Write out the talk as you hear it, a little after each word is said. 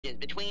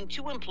between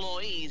two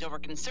employees over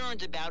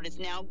concerns about its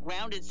now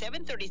grounded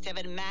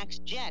 737 MAX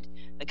jet.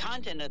 The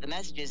content of the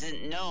messages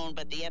isn't known,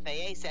 but the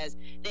FAA says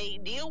they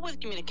deal with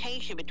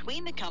communication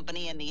between the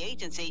company and the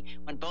agency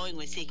when Boeing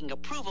was seeking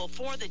approval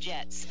for the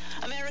jets.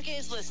 America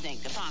is listening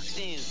to Fox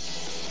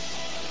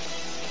News.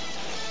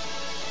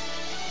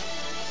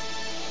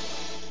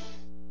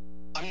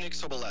 I'm Nick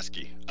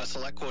Soboleski, a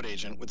Select Quote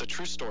agent with a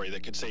true story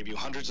that could save you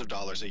hundreds of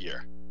dollars a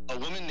year. A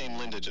woman named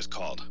Linda just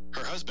called.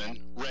 Her husband,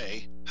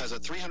 Ray, has a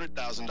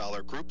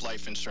 $300,000 group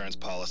life insurance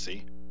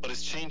policy, but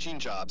is changing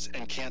jobs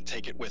and can't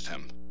take it with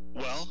him.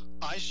 Well,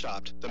 I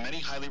shopped the many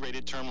highly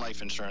rated term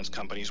life insurance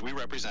companies we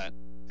represent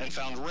and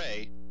found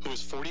Ray, who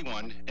is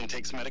 41 and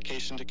takes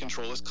medication to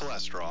control his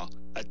cholesterol,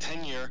 a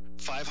 10-year,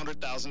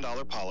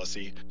 $500,000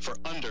 policy for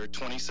under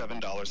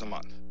 $27 a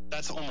month.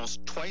 That's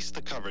almost twice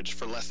the coverage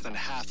for less than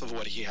half of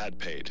what he had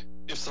paid.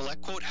 If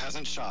SelectQuote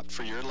hasn't shopped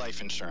for your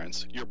life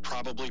insurance, you're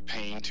probably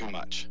paying too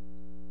much.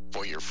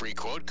 For your free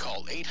quote,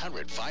 call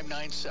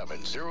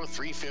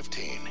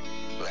 800-597-0315.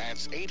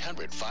 That's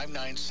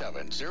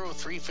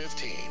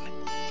 800-597-0315.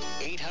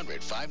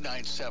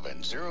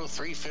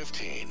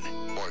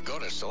 800-597-0315. Or go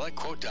to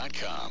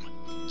SelectQuote.com.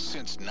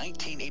 Since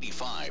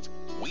 1985,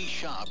 we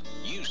shop,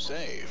 you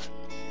save.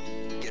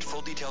 Get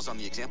full details on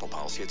the example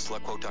policy at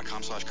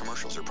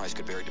SelectQuote.com/commercials. Or price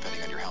could vary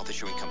depending on your health,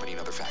 issuing company,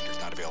 and other factors.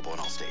 Not available in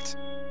all states.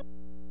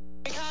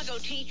 Chicago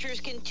teachers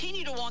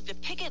continue to walk the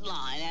picket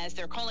line as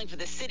they're calling for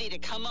the city to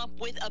come up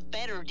with a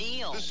better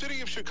deal. The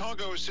city of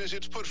Chicago says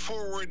it's put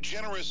forward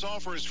generous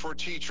offers for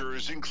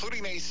teachers,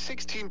 including a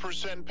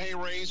 16% pay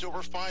raise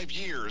over 5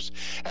 years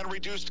and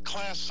reduced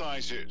class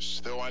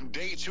sizes. Though on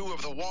day 2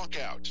 of the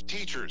walkout,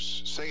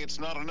 teachers say it's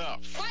not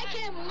enough. Why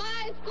can't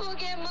my school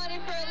get money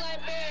for a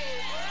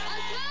librarian, a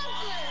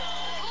counselor,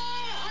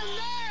 or a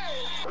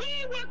nurse?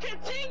 We will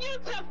continue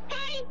to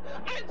fight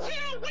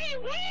until we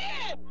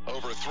win!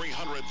 Over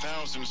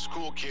 300,000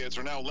 school kids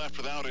are now left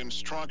without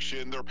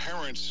instruction, their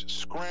parents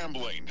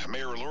scrambling.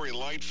 Mayor Lori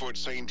Lightfoot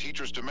saying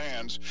teachers'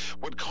 demands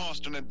would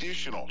cost an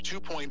additional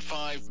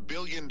 $2.5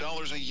 billion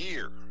a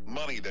year,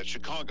 money that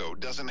Chicago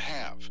doesn't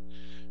have.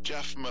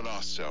 Jeff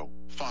Manasso,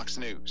 Fox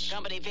News.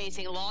 Company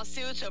facing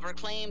lawsuits over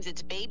claims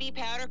its baby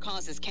powder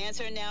causes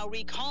cancer, now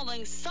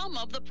recalling some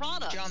of the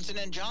products. Johnson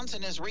 &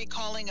 Johnson is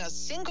recalling a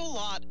single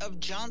lot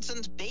of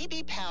Johnson's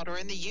baby powder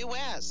in the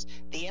U.S.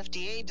 The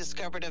FDA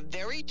discovered a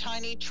very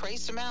tiny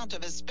trace amount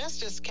of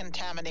asbestos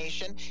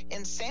contamination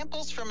in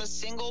samples from a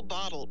single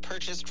bottle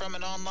purchased from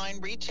an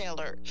online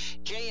retailer.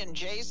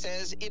 J&J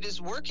says it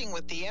is working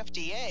with the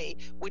FDA,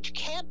 which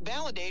can't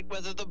validate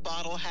whether the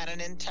bottle had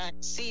an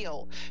intact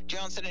seal.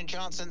 Johnson &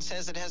 Johnson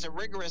says it has a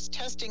rigorous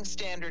testing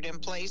standard in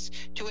place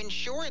to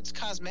ensure its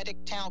cosmetic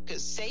talc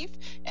is safe,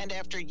 and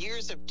after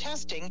years of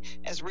testing,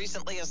 as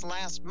recently as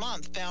last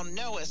month, found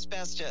no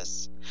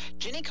asbestos.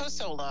 Ginny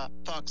Cosola,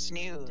 Fox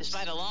News.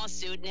 Despite a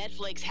lawsuit,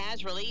 Netflix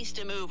has released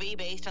a movie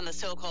based on the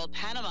so-called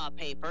Panama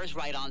Papers,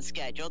 right on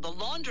schedule. The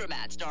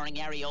Laundromat,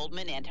 starring Ari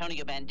Oldman,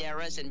 Antonio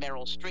Banderas, and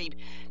Meryl Streep,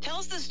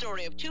 tells the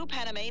story of two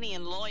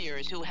Panamanian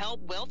lawyers who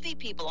help wealthy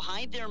people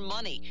hide their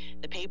money.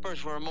 The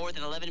papers were more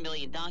than 11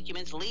 million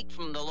documents leaked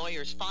from the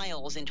lawyers'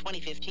 files in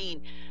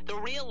 2015. The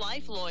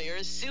real-life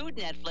lawyers sued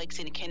Netflix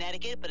in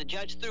Connecticut, but a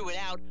judge threw it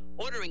out,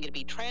 ordering it to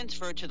be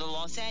transferred to the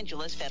Los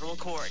Angeles federal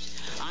court.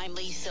 I'm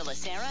Lisa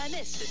Lacera, and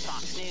this is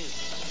Fox News.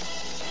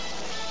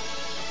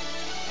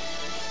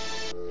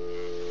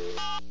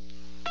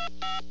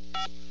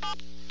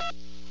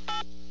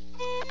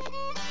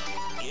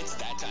 It's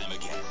that time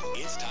again.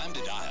 It's time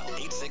to dial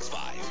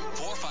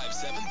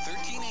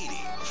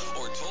 865-457-1380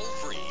 or toll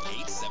free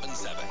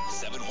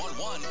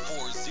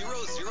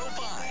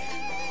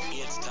 877-711-4005.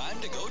 It's time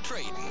to go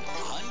trading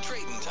on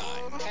Trading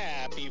Time.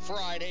 Happy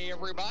Friday,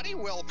 everybody.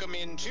 Welcome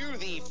into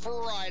the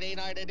Friday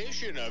night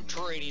edition of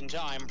Trading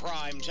Time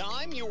Prime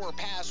Time. Your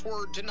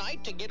password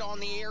tonight to get on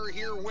the air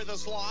here with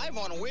us live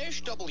on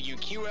WYSH,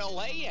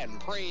 WQLA, and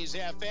Praise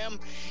FM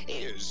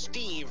is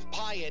Steve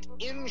Pyatt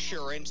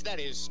Insurance. That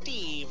is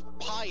Steve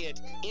Pyatt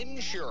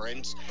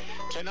Insurance.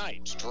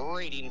 Tonight's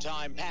Trading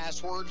Time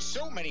password,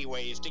 so many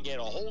ways to get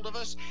a hold of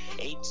us.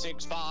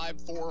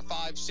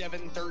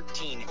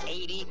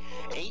 865-457-1380,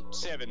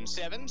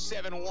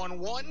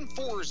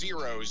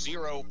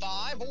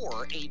 877-711-4005,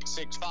 or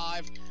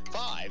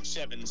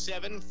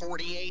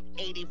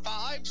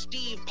 865-577-4885.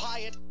 Steve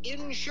Pyatt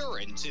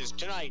Insurance is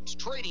tonight's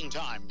Trading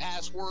Time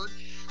password.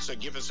 So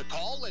give us a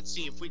call. Let's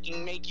see if we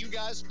can make you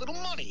guys a little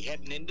money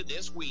heading into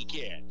this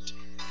weekend.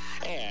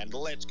 And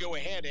let's go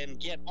ahead and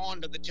get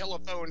onto the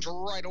telephones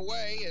right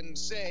away and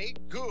say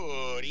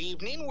good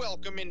evening.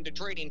 Welcome into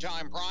Trading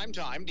Time Prime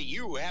Time. Do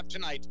you have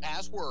tonight's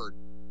password?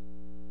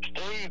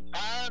 Steve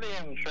Pyatt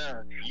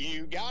Insurance.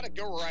 You got it.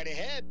 Go right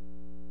ahead.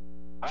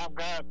 I've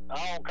got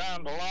all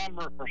kinds of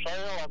lumber for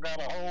sale. I've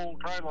got a whole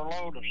trailer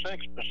load of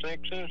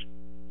 6x6s.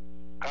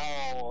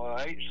 Call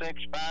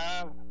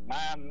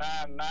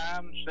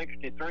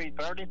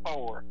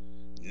 865-999-6334.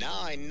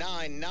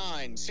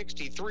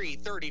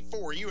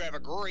 999-6334. You have a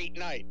great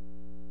night.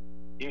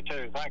 You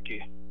too. Thank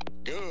you.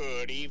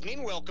 Good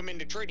evening. Welcome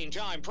into Trading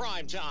Time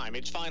Prime Time.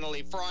 It's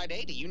finally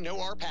Friday. Do you know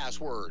our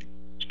password?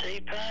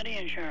 Steve Patty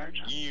Insurance.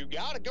 You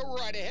got to go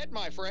right ahead,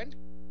 my friend.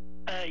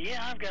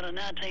 Yeah, I've got a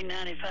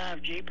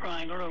 1995 Jeep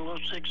Wrangler, a little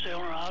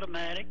six-cylinder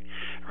automatic.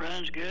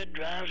 Runs good,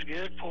 drives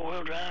good,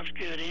 four-wheel drive's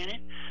good in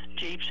it.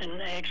 Jeep's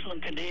in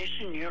excellent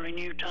condition, yearly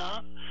new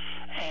top.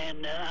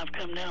 And I've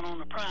come down on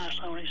the price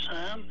on it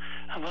some.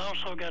 I've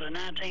also got a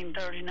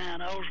 1939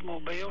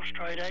 Oldsmobile,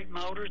 straight 8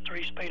 motor,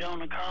 3-speed on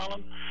the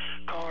column.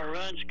 Car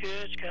runs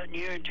good. It's got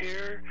new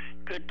interior,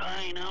 good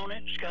paint on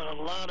it. It's got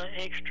a lot of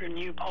extra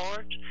new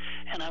parts,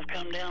 and I've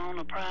come down on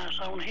the price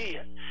on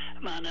it.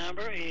 My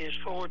number is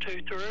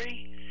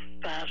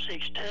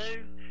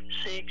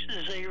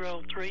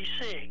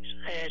 423-562-6036.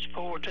 That's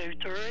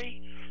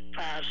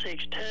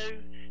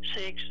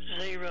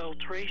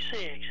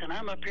 423-562-6036, and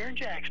I'm up here in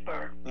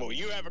Jacksboro. Well,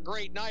 you have a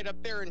great night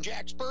up there in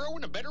Jacksboro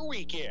and a better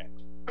weekend.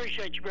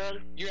 Appreciate you,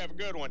 brother. You have a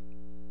good one.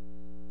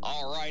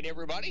 All right,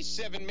 everybody,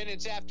 7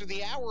 minutes after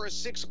the hour is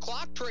 6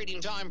 o'clock, Trading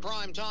Time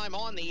Prime Time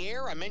on the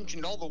air. I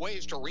mentioned all the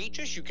ways to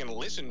reach us. You can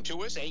listen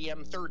to us,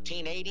 AM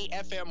 1380,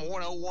 FM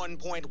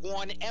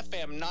 101.1,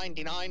 FM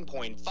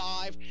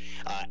 99.5,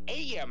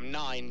 AM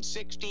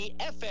 960,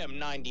 FM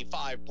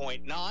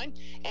 95.9,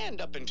 and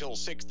up until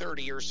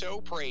 6:30 or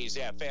so, Praise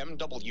FM,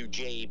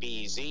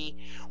 WJBZ.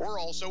 We're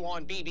also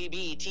on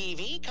BBB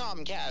TV,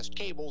 Comcast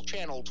Cable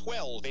Channel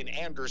 12 in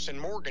Anderson,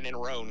 Morgan,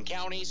 and Roane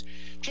counties,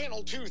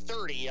 Channel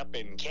 230 up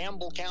in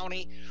Campbell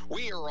County.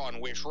 We are on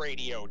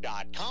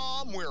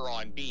WYSHradio.com. We're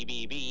on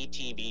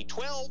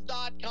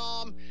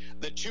BBBTV12.com.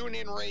 The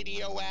TuneIn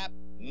Radio app.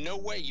 No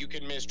way you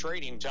can miss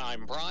Trading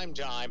Time Prime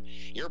Time.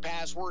 Your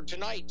password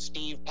tonight,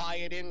 Steve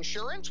Pyatt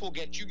Insurance, will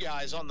get you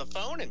guys on the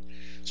phone and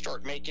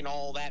start making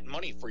all that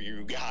money for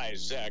you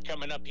guys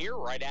coming up here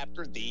right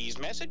after these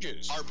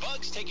messages. Are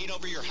bugs taking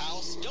over your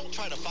house? Don't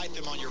try to fight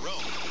them on your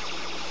own.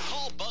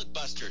 Call Bug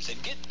Busters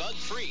and get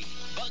bug-free.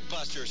 Bug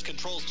Busters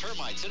controls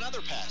termites and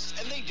other pests,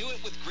 and they do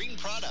it with green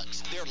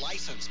products. They're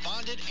licensed,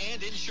 bonded,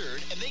 and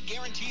insured, and they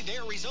guarantee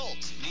their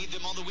results. Need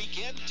them on the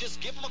weekend? Just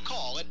give them a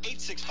call at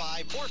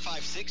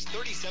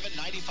 865-456-3795.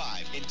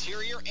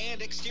 Interior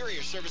and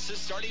exterior services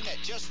starting at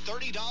just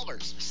 $30.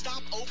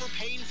 Stop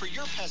overpaying for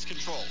your pest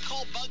control.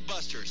 Call Bug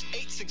Busters,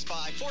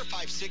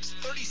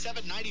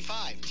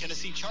 865-456-3795.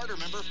 Tennessee Charter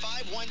member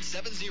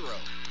 5170.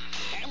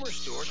 Hammer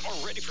stores are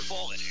ready for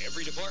fall in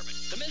every department.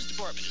 The men's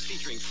department is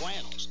featuring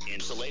flannels,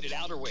 insulated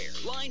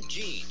outerwear, lined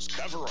jeans,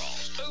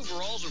 coveralls,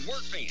 overalls, and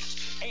work pants.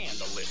 And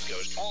the list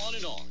goes on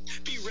and on.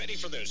 Be ready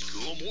for those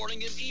cool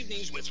morning and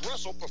evenings with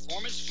Russell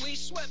Performance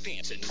Fleece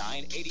sweatpants at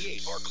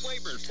 $9.88 or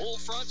Claiborne full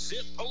front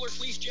zip polar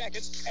fleece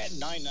jackets at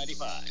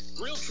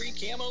 $9.95. Realtree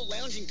camo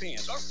lounging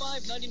pants are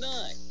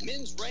 $5.99.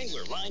 Men's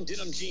Wrangler lined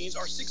denim jeans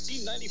are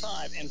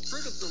 $16.95, and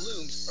Fruit of the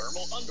Loom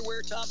thermal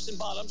underwear tops and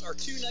bottoms are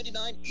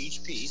 $2.99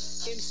 each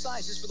piece in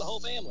sizes for the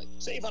whole family.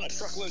 Save on a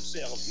truckload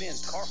sale of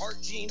men's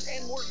Carhartt jeans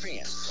and work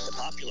pants. The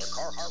popular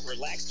Carhartt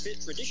Relaxed Fit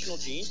traditional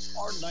jeans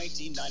are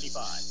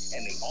 $19.95,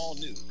 and the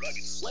all-new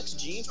rugged Flex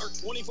jeans are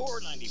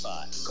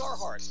 $24.95.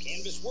 Carhartt's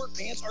canvas work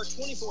pants are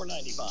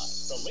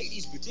 $24.95. The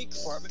ladies' boutique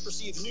department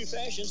receives new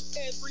fashions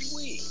every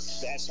week.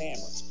 That's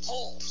Hammer's,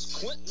 Hall's,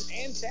 Clinton,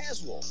 and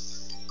Tazewell.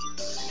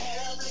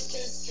 Hammer's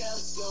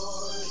Discount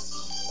Stores.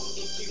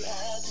 If you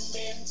haven't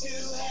been to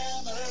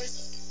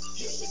Hammer's,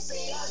 you should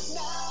see us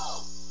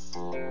now.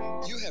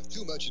 You have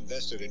too much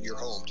invested in your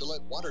home to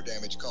let water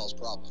damage cause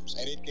problems,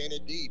 and it can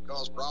indeed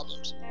cause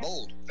problems.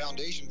 Mold,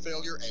 foundation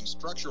failure, and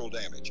structural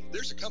damage.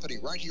 There's a company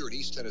right here in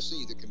East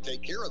Tennessee that can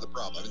take care of the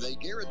problem, and they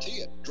guarantee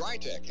it.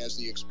 DryTech has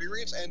the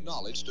experience and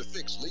knowledge to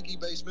fix leaky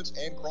basements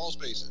and crawl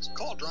spaces.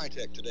 Call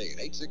DryTech today at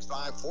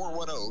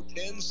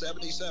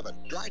 865-410-1077.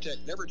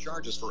 DryTech never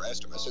charges for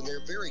estimates, and they're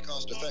very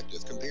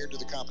cost-effective compared to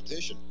the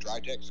competition.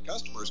 DryTech's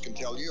customers can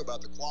tell you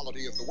about the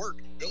quality of the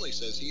work. Billy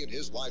says he and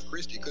his wife,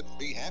 Christy, couldn't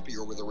be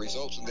happier with the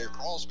results in their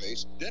crawl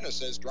space. Dennis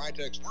says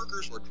DryTech's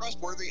workers were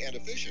trustworthy and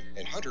efficient.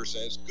 And Hunter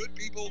says, good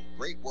people,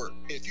 great work.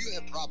 If you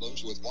have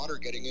problems with water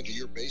getting into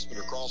your basement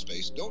or crawl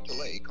space, don't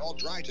delay. Call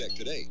DryTech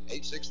today,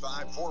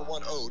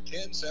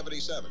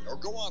 865-410-1077, or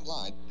go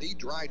online,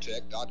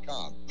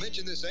 thedrytech.com.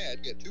 Mention this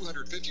ad, get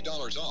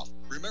 $250 off.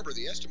 Remember,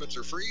 the estimates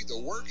are free, the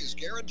work is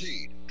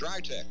guaranteed.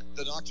 DryTech,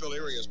 the Knoxville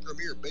area's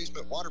premier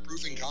basement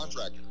waterproofing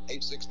contractor,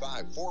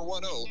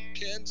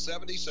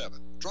 865-410-1077.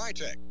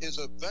 DryTech is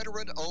a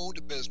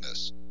veteran-owned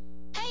business.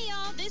 Hey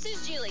y'all, this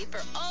is Julie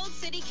for Old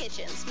City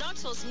Kitchens,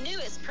 Knoxville's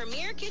newest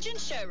premier kitchen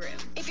showroom.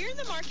 If you're in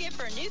the market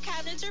for new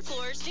cabinets or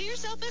floors, do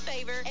yourself a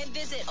favor and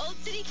visit Old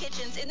City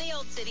Kitchens in the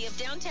Old City of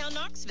downtown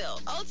Knoxville.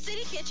 Old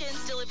City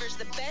Kitchens delivers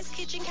the best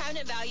kitchen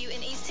cabinet value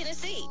in East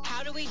Tennessee.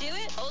 How do we do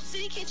it? Old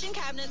City Kitchen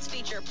cabinets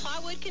feature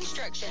plywood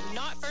construction,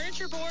 not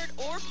furniture board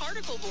or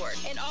particle board,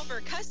 and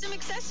offer custom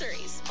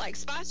accessories like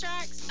spice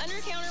racks,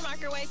 under-counter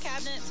microwave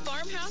cabinets,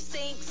 farmhouse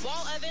sinks,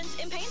 wall ovens,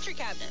 and pantry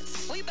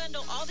cabinets. We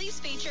bundle all these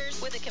features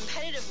with a competitive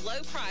competitive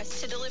low price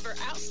to deliver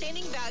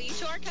outstanding value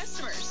to our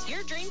customers.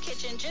 Your dream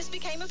kitchen just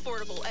became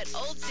affordable at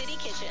Old City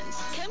Kitchens.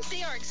 Come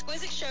see our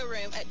exquisite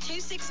showroom at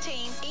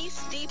 216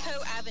 East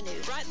Depot Avenue,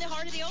 right in the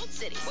heart of the Old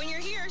City. When you're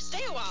here, stay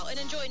a while and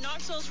enjoy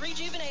Knoxville's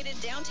rejuvenated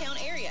downtown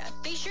area.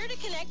 Be sure to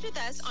connect with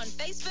us on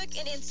Facebook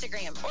and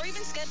Instagram, or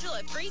even schedule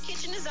a free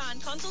kitchen design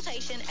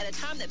consultation at a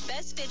time that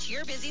best fits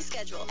your busy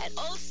schedule at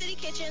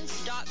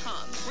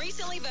oldcitykitchens.com.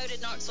 Recently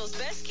voted Knoxville's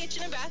best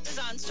kitchen and bath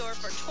design store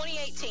for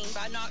 2018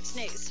 by Knox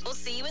News. We'll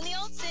see you in the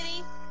Old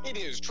City. It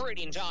is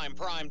Trading Time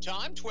Prime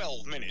Time,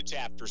 12 minutes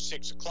after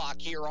 6 o'clock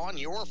here on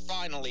your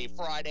finally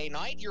Friday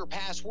night. Your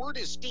password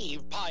is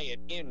Steve Pyatt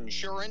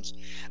Insurance.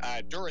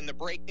 During the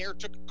break there,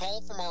 took a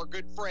call from our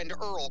good friend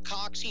Earl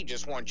Cox. He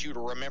just wants you to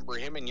remember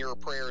him in your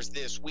prayers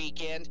this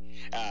weekend.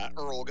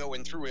 Earl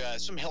going through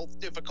some health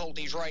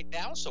difficulties right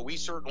now, so we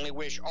certainly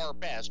wish our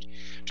best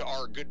to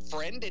our good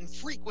friend and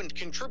frequent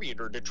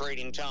contributor to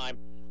Trading Time,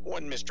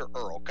 one Mr.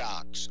 Earl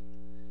Cox.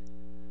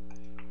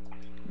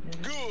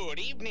 Good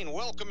evening.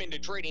 Welcome into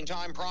Trading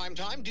Time Prime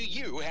Time. Do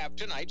you have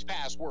tonight's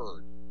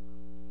password?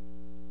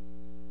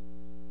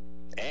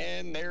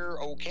 And they're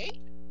okay.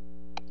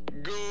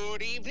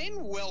 Good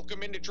evening.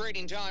 Welcome into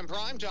Trading Time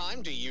Prime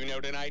Time. Do you know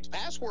tonight's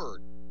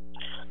password?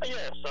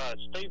 Yes,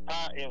 Steve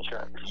Pyatt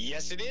Insurance.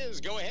 Yes, it is.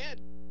 Go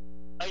ahead.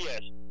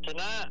 Yes.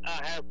 Tonight I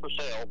have for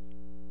sale.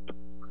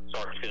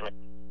 Tonight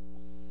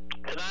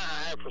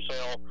I have for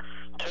sale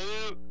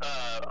 2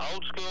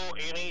 old school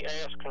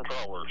NES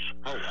controllers.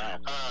 Oh, wow.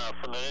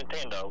 From the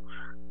Nintendo.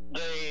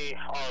 They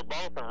are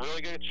both in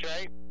really good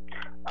shape.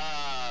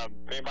 If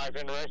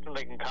anybody's interested,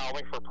 they can call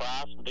me for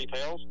price and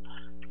details.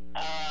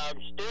 I'm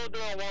still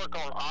doing work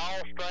on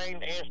all string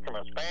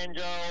instruments,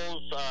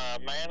 banjos,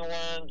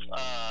 mandolins,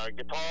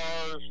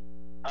 guitars,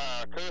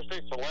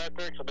 acoustics,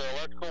 electrics. I do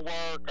electrical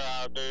work.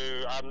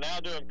 I'm now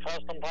doing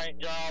custom paint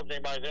jobs.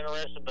 Anybody's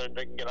interested,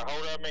 they can get a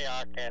hold of me.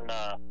 I can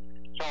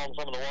show them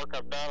some of the work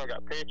I've done. I've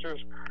got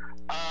pictures.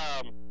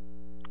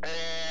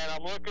 And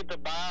I'm looking to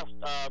buy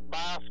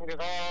some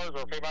guitars,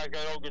 or if anybody's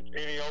got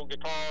any old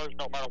guitars,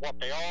 no matter what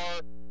they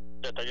are,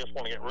 that they just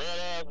want to get rid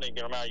of, and they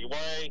get them out of your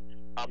way,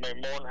 I'll be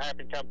more than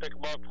happy to come pick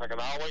them up, because I can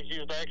always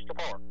use the extra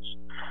parts.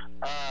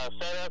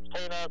 Setups,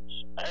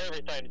 tune-ups,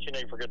 everything that you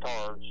need for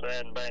guitars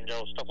and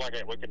banjos, stuff like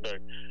that we can do.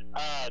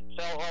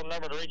 Cell phone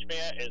number to reach me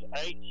at is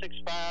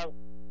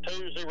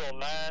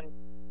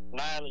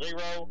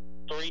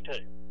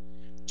 865-209-9032.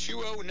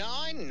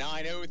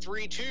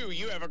 209-9032.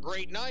 You have a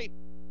great night.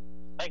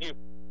 Thank you.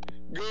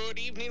 Good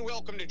evening.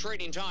 Welcome to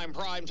Trading Time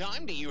Prime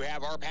Time. Do you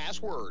have our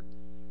password?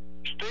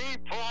 Steve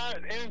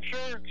Pyatt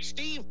Insurance.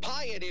 Steve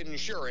Pyatt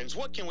Insurance.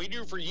 What can we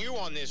do for you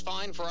on this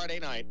fine Friday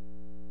night?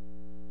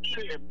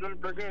 Steve, doing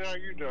pretty good. How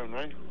you doing,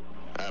 man?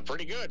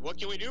 Pretty good. What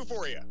can we do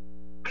for you?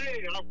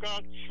 Hey, I've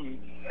got some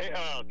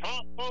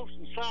top post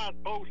and side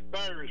post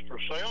batteries for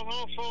sale. And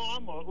also,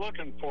 I'm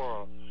looking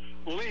for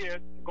a lid to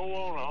go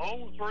on a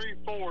 03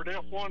 Ford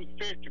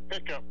F-150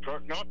 pickup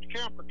truck. Not the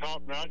camper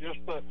top now,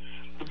 just the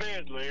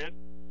bed lid.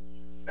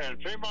 And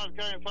if anybody's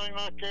got anything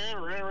like that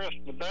or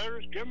interested in the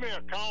batteries, give me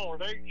a call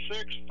at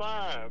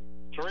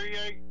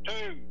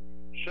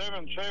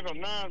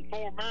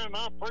 865-382-7794. Man,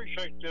 I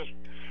appreciate this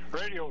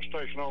radio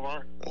station over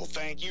there. Well,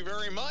 thank you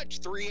very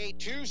much.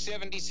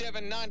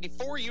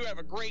 382-7794. You have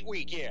a great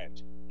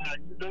weekend.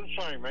 You do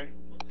the same, man.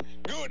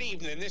 Good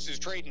evening. This is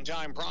Trading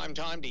Time Prime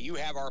Time. Do you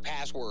have our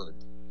password?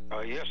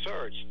 Yes,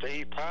 sir. It's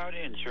Steve Pyatt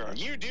Insurance.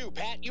 You do,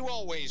 Pat. You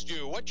always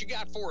do. What you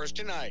got for us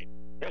tonight?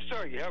 Yes,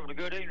 sir. You having a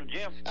good evening,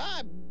 Jim?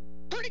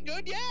 Pretty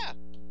good, yeah.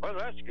 Well,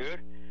 that's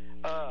good.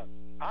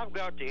 I've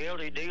got the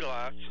LED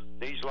lights.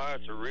 These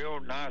lights are real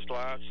nice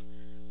lights,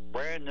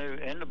 brand new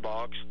in the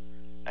box.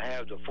 I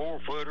have the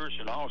 4-footers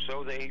and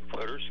also the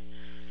 8-footers.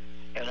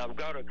 And I've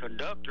got a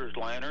conductor's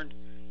lantern.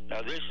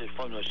 Now, this is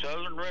from the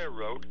Southern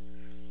Railroad,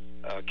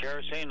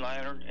 kerosene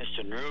lantern. It's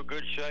in real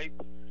good shape.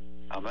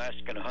 I'm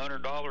asking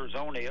 $100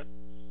 on it.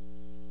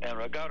 And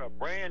I got a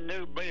brand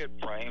new bed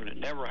frame that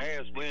never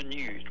has been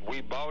used. We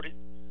bought it.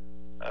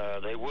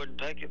 They wouldn't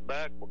take it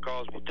back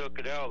because we took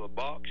it out of the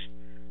box.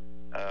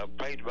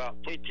 Paid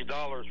about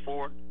 $50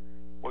 for it.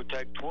 We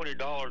take $20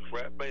 for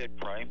that bed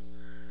frame.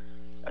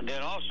 And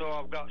then also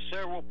I've got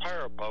several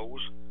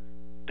parapoles.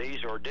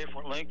 These are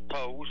different length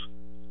poles.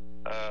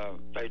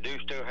 They do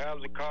still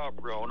have the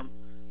copper on them.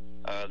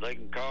 They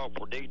can call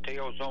for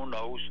details on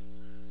those.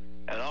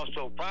 And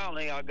also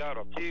finally I got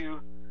a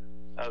few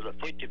of the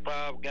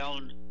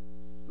 55-gallon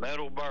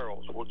metal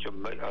barrels, which are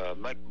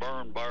make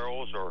burn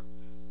barrels or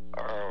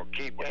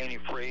keep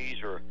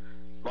antifreeze or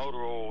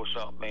motor oil or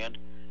something in.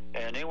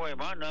 And anyway,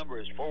 my number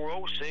is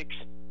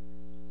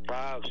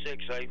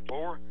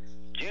 406-5684.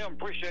 Jim,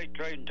 appreciate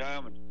trading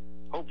time, and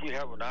hope you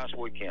have a nice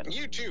weekend.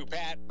 You too,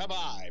 Pat.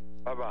 Bye-bye.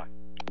 Bye-bye.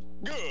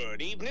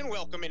 Good evening.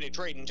 Welcome into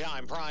Trading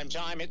Time Prime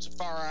Time. It's a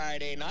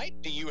Friday night.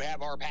 Do you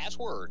have our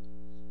password?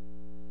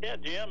 Yeah,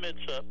 Jim,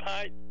 it's Steve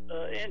Pyatt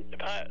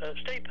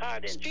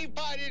Insurance. Steve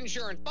Pyatt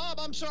Insurance. Bob,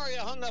 I'm sorry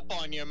I hung up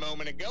on you a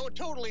moment ago. I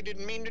totally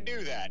didn't mean to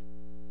do that.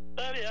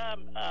 Buddy, I'm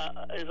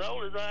as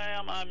old as I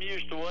am. I'm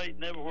used to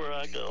waiting everywhere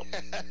I go.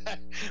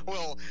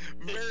 Well,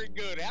 very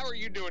good. How are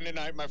you doing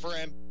tonight, my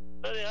friend?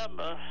 Buddy, I'm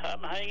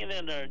hanging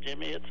in there,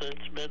 Jimmy. It's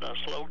been a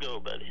slow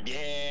go, buddy.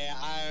 Yeah,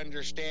 I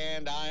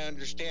understand.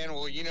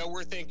 Well, you know,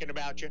 we're thinking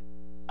about you.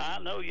 I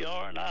know you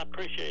are, and I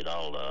appreciate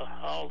all the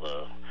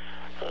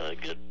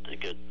good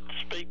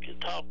speaking,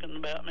 talking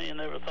about me and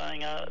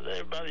everything.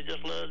 Everybody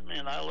just loves me,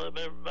 and I love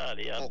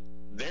everybody. Well,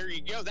 there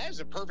you go. That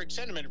is a perfect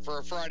sentiment for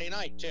a Friday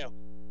night, too.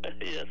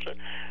 Yes, sir.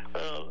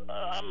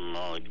 I'm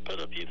going to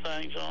put a few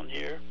things on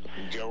here.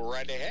 Go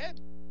right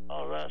ahead.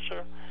 All right,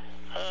 sir.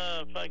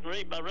 If I can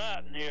read my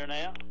writing here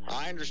now.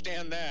 I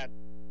understand that.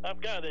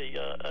 I've got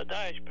a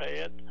dash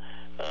pad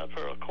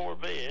for a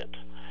Corvette,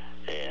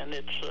 and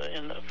it's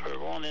for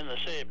one in the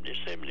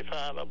 70s,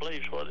 75, I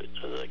believe is what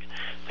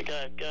the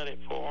guy got it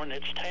for, and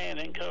it's tan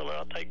in color.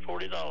 I'll take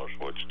 $40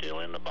 for it, still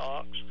in the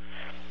box.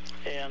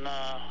 And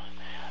I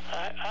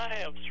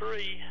have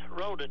 3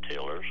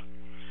 rototillers.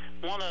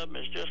 One of them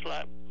is just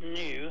like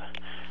new,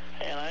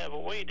 and I have a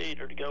weed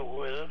eater to go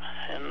with it.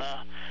 And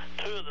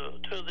two of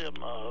them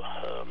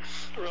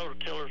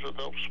rototillers are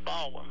those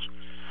small ones.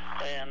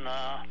 And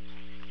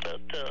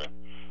but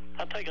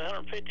I take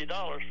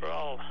 $150 for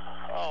all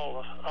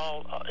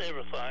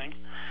everything.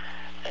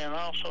 And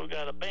I also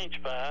got a bench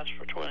vise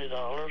for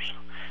 $20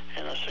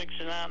 and a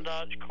 '69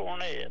 Dodge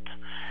Corvette.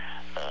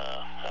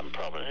 I'm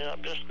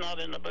just not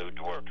in the mood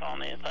to work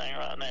on anything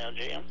right now,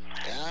 Jim.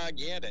 I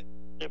get it.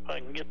 If I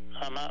can get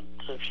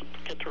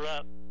the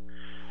right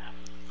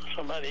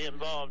somebody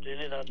involved in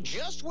it.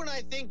 Just when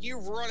I think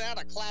you've run out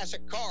of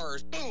classic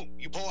cars, boom,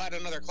 you pull out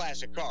another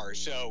classic car.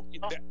 So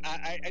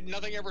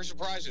nothing ever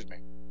surprises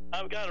me.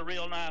 I've got a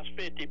real nice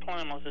 50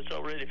 Plymouth that's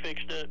already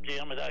fixed up,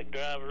 Jim, that I can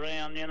drive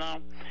around, you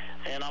know.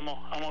 And I'm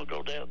gonna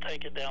go down,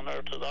 take it down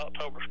there to the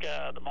October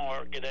Sky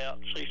tomorrow, get out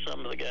and see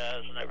some of the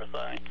guys and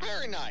everything.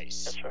 Very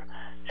nice. Yes, sir.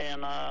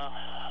 And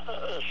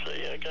let's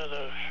see, I got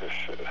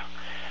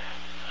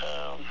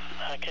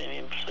I can't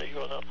even see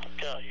what I've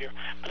got here.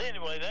 But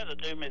anyway, that'll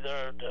do me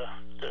there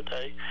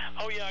today.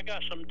 Oh, yeah, I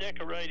got some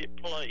decorated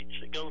plates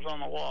that goes on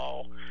the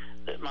wall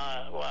that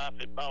my wife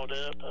had bought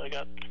up. I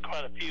got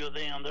quite a few of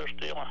them. They're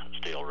still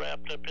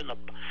wrapped up in the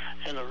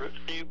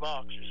new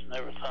boxes and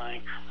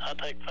everything. I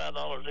take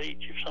 $5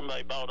 each if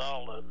somebody bought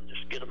all of them.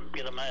 Just get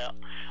them out.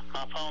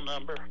 My phone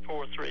number,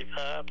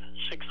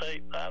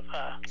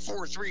 435-6855.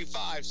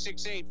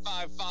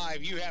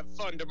 435-6855. You have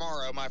fun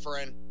tomorrow, my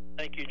friend.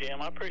 Thank you, Jim.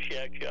 I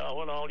appreciate y'all,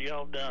 what all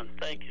y'all done.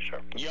 Thank you,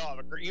 sir. You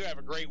have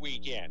a great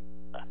weekend.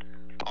 Bye.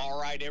 All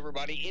right,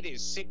 everybody, it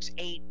is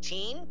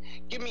 6:18.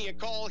 Give me a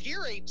call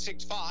here,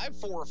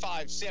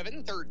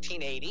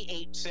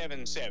 865-457-1380,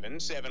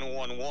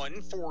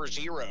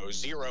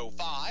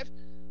 877-711-4005.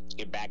 Let's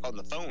get back on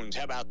the phones.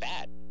 How about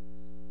that?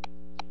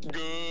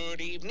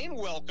 Good evening.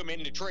 Welcome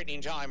into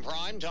Trading Time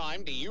Prime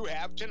Time. Do you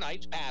have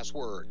tonight's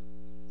password?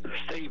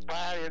 Steve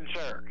Pye,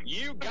 sir.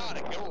 You got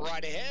it. Go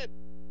right ahead.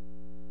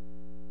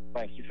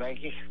 Thank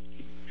you.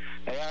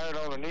 Hey, I heard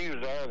on the news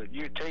there that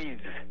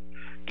UT's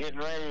getting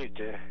ready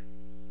to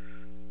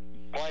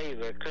play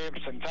the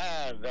Crimson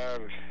Tide.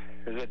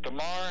 Is it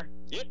tomorrow?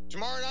 Yep,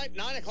 tomorrow night,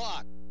 9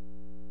 o'clock.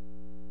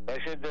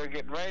 They said they're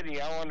getting ready.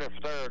 I wonder if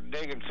they're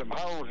digging some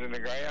holes in the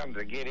ground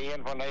to get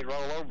in when they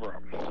roll over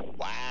them.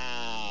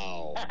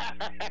 Wow.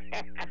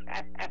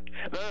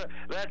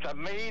 That's a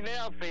mean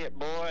outfit,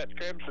 boy. It's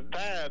Crimson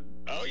Tide.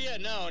 Oh, yeah,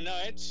 no,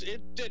 it's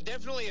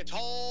definitely a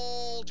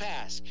tall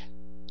task.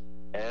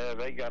 Yeah,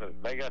 they got the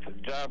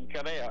job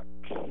cut out.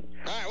 All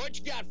right, what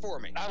you got for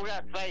me? I've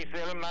got faith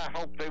in them. I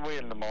hope they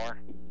win tomorrow.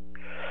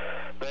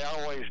 They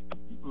always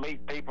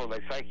beat people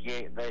they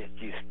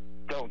just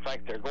don't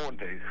think they're going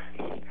to.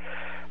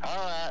 All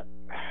right,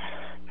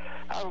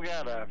 I've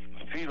got a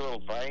few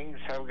little things.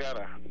 I've got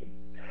a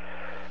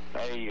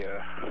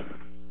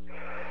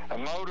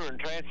motor and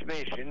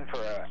transmission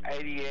for a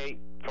 '88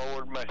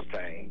 Ford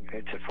Mustang.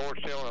 It's a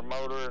 4-cylinder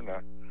motor and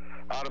an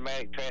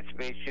automatic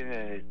transmission,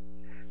 and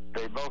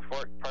they both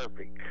work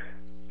perfect.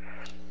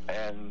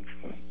 And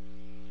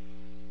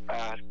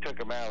I took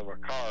them out of a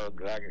car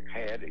that I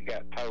had. It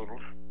got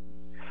totaled.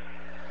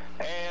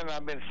 And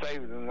I've been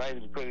saving them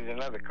maybe to put it in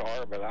another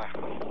car, but I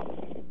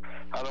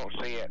don't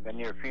see it in the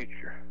near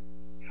future.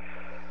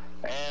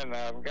 And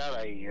I've got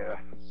a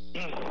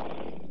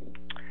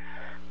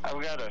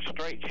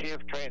straight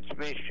shift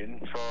transmission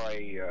for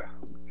a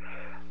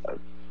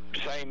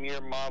same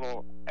year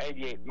model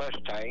 '88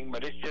 Mustang,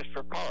 but it's just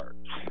for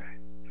parts.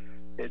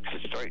 It's a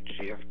straight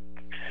shift.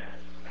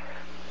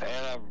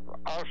 And I've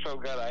also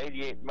got an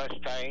 '88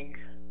 Mustang.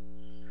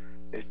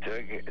 It's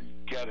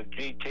got a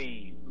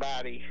GT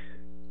body.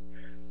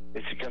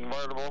 It's a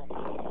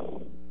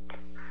convertible.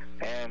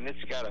 And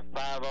it's got a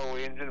 5.0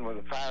 engine with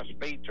a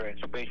 5-speed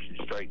transmission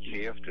straight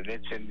shift, and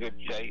it's in good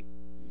shape.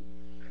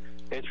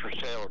 It's for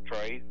sale or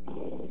trade.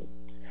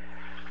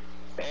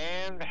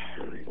 And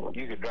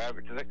you can drive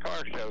it to the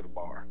car show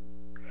tomorrow.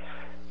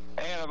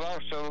 And I've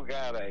also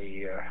got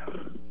a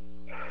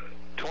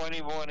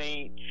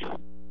 21-inch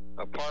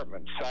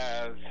apartment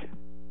size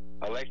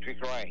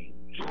electric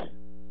range.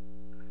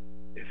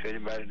 if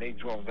anybody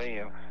needs one of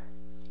them.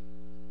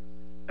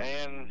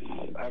 And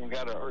I've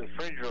got a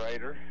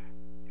refrigerator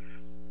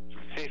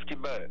for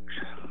 $50.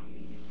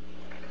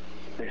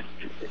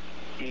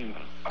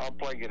 I'll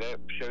plug it up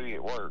and show you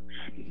it works.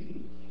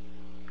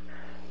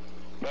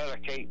 But I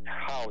can't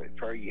haul it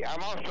for you.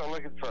 I'm also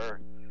looking for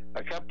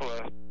a couple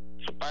of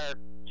spare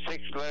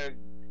 6-lug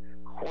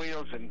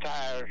wheels and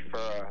tires for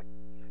a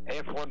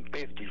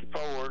F-150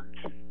 Ford.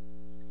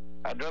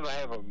 I'd rather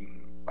have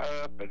them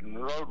up and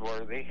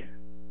roadworthy.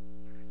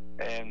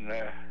 And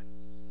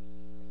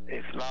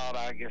if not,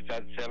 I guess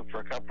I'd settle for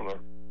a couple of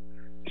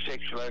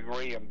 6-lug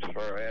rims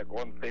for that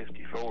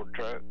 150 Ford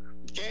truck.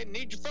 Okay,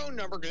 need your phone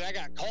number because I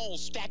got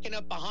calls stacking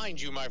up behind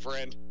you, my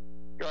friend.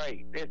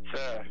 Great. It's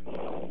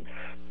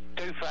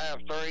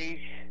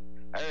 253,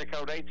 area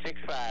code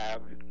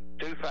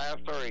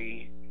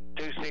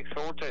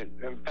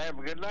 865-253-2642. Have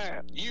a good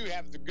night. You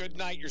have the good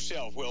night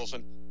yourself,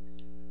 Wilson.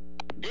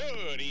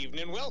 Good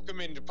evening.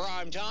 Welcome into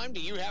Prime Time.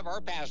 Do you have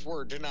our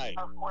password tonight?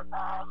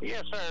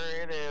 Yes, sir.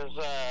 It is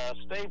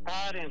Steve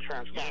Pyatt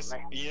Insurance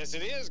Company. Yes,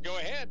 it is. Go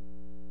ahead.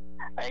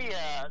 Hey,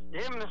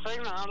 Jim, this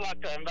evening I'd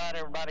like to invite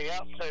everybody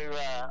out to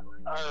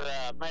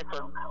our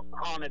Mayford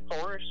Haunted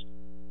Forest.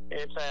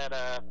 It's at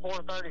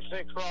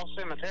 436 Ross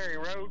Cemetery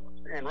Road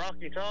in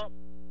Rocky Top.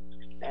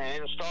 And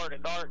it'll start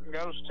at dark and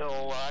goes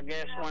till, I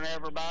guess, when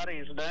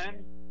everybody's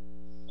done.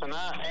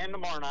 Tonight and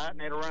tomorrow night,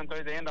 and it'll run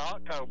through the end of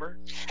October.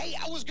 Hey,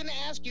 I was going to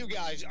ask you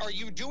guys, are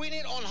you doing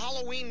it on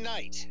Halloween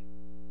night?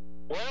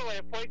 Well,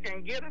 if we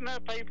can get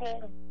enough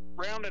people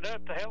rounded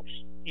up to help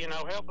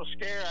us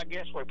scare, I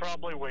guess we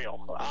probably will.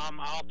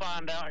 I'll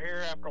find out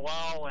here after a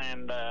while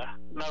and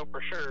know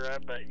for sure,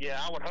 but yeah,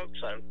 I would hope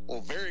so.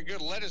 Well, very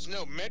good. Let us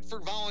know.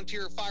 Medford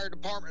Volunteer Fire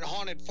Department,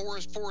 Haunted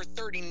Forest,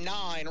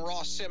 439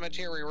 Ross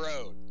Cemetery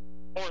Road.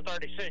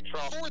 436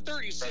 Ross.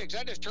 436.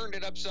 I just turned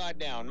it upside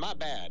down. My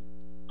bad.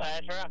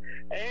 That's right.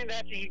 And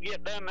after you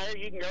get done there,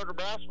 you can go to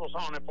Braswell's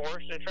Haunted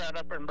Forest. It's right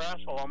up in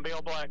Braswell on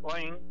Bill Black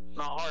Lane.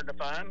 Not hard to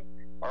find.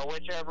 Or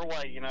whichever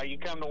way, you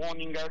come to one,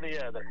 you can go to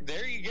the other.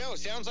 There you go.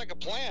 Sounds like a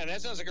plan.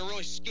 That sounds like a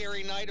really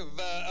scary night of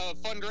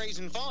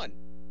fundraising fun.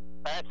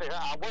 That's it.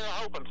 We're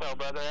hoping so,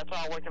 brother. That's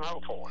all we can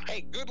hope for.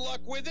 Hey, good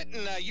luck with it,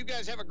 and you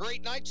guys have a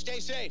great night. Stay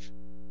safe.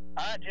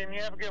 All right, Jim.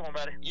 You have a good one,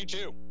 buddy. You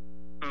too.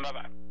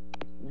 Bye-bye.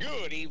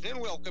 Good evening.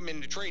 Welcome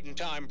into Trading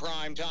Time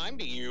Prime Time.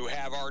 Do you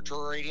have our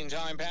Trading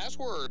Time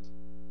password?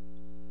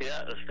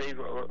 Yeah, Steve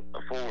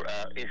for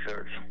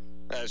insurance.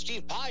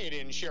 Steve Pyatt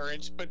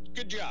Insurance, but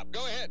good job.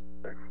 Go ahead.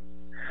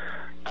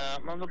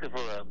 I'm looking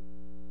for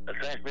a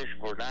transmission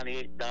for a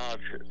 98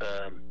 Dodge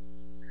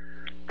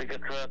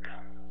pickup truck.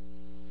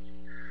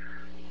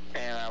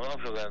 And I've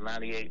also got a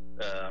 98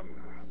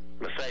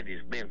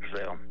 Mercedes being for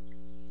sale.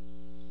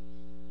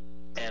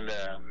 And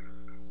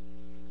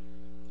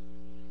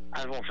I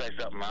just want to say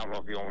something. I don't know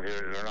if you want to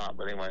hear it or not,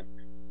 but anyway,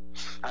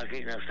 I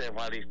keep understanding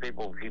why these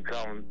people keep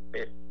calling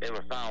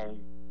everybody's phone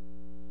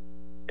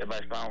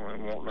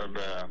and wanting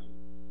to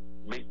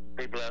beat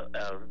people out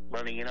of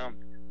money,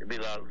 There'd be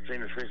a lot of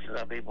senior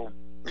citizen people.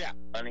 Yeah.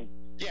 Money.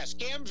 Yeah,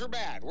 scams are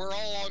bad. We're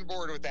all on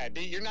board with that.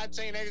 You're not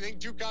saying anything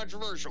too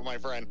controversial, my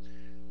friend.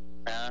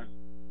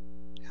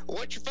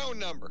 What's your phone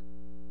number?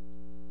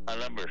 My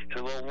number is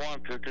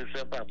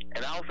 201-2275.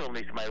 And I also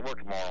need somebody to work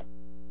tomorrow.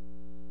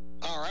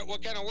 All right.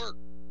 What kind of work?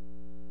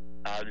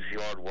 Just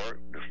yard work.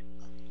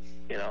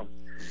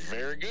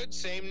 Very good.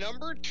 Same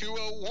number,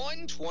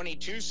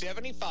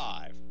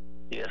 201-2275.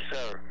 Yes,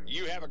 sir.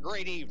 You have a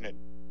great evening.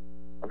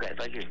 Okay,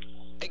 thank you.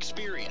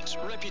 Experience,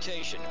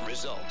 reputation,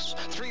 results.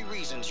 3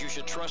 reasons you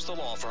should trust the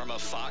law firm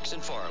of Fox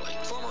and Farley.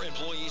 Former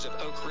employees of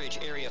Oak Ridge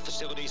area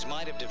facilities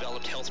might have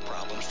developed health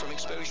problems from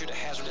exposure to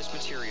hazardous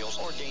materials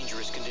or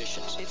dangerous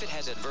conditions. If it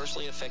has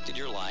adversely affected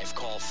your life,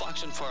 call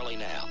Fox and Farley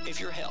now. If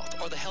your health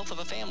or the health of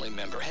a family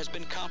member has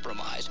been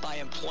compromised by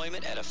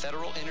employment at a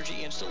federal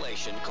energy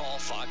installation, call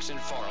Fox and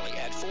Farley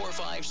at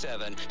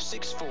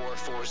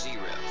 457-6440.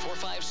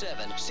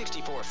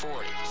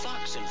 457-6440.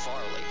 Fox and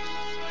Farley.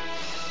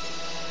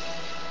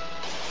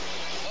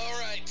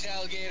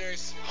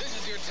 Tailgaters, this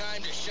is your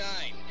time to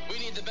shine. We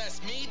need the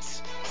best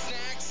meats,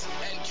 snacks,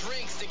 and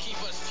drinks to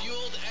keep us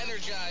fueled,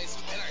 energized,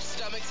 and our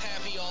stomachs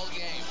happy all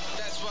game.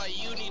 That's why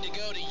you need to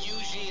go to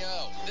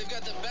UGO. They've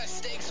got the best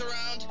steaks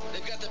around,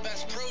 they've got the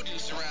best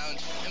produce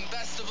around, and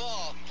best of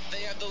all,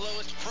 they have the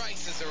lowest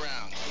prices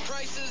around.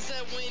 Prices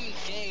that win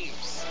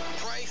games.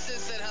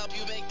 Prices that help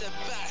you make the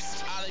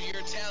best out of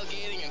your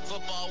tailgating and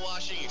football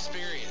watching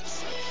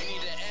experience. You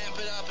need to amp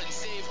it up and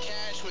save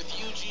cash with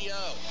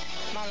UGO.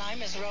 My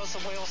name is Rosa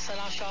Wilson.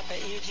 I shop at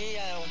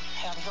UGO.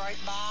 Have great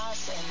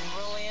buys and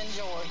really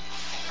enjoy.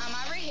 I'm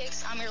Ivory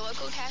Hicks. I'm your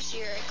local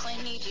cashier at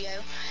Clinton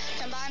EGO.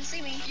 Come by and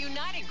see me.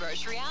 United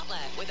Grocery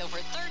Outlet with over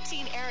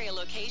 13 area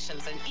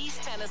locations in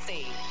East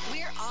Tennessee.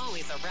 We're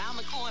always around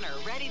the corner,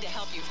 ready to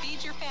help you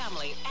feed your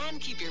family and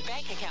keep your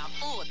bank account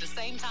full at the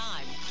same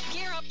time.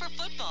 Gear up for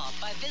football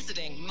by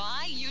visiting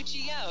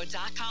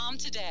myugo.com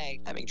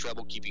today. Having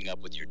trouble keeping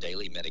up with your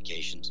daily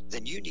medications?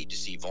 Then you need to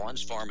see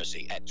Vaughn's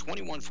Pharmacy at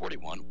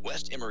 2141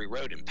 West Emory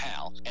Road in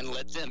Powell and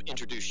let them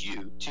introduce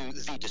you to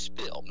the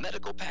Dispill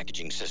medical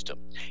packaging system.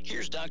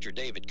 Here's Dr.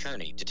 David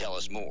Kearney to tell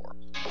us more.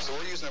 So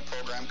we're using a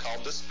program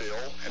called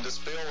Dispill, and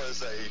Dispill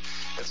is a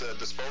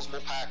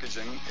disposable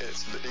packaging.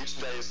 Each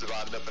day is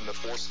divided up into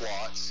 4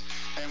 slots,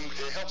 and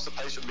it helps the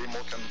patient be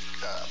more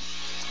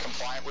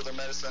compliant with their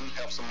medicine,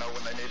 helps them know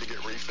when they need to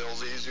get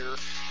refills easier,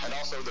 and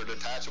also they're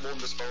detachable and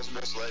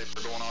disposable, so if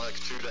they're going on a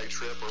 2-day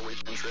trip or a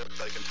weekend trip,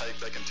 they can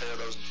tear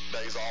those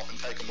days off and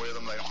take them with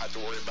them. They don't have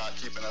to worry about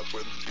keeping up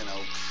with, a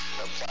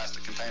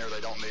plastic container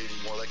they don't need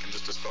anymore. They can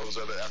just dispose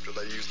of it after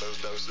they use those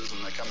doses,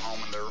 and they come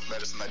home and their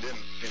medicine they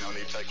didn't,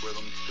 need to take with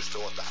them is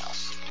still at the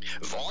house.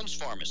 Vaughn's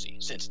Pharmacy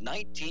since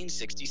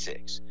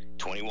 1966.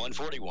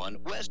 2141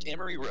 West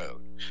Emory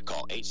Road.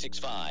 Call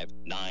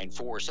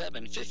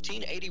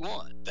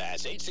 865-947-1581.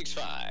 That's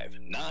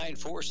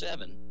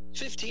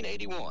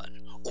 865-947-1581.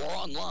 Or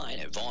online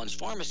at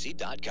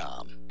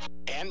vaughnspharmacy.com.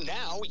 And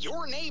now,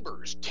 your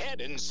neighbors, Ted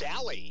and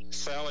Sally.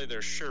 Sally,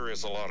 there sure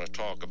is a lot of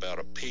talk about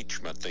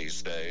impeachment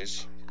these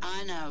days.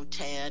 I know,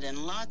 Ted,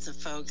 and lots of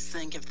folks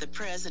think if the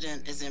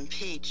president is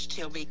impeached,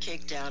 he'll be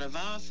kicked out of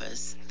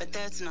office. But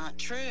that's not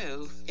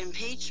true.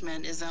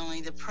 Impeachment is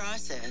only the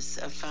process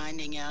of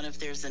finding out if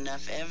there's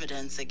enough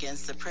evidence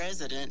against the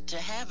president to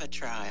have a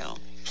trial.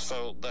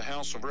 So the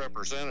House of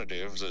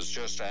Representatives is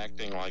just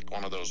acting like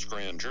one of those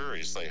grand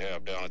juries they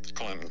have down at the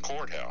Clinton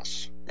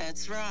courthouse.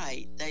 That's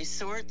right. They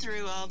sort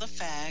through all the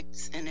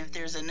facts, and if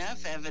there's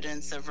enough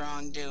evidence of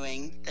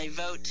wrongdoing, they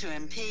vote to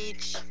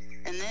impeach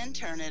and then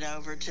turn it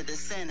over to the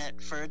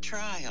Senate for a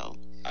trial.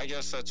 I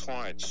guess that's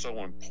why it's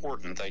so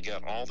important they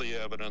get all the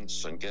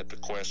evidence and get to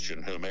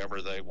question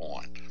whomever they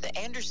want. The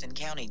Anderson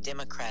County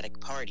Democratic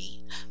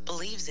Party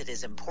believes it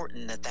is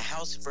important that the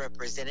House of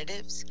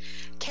Representatives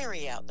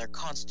carry out their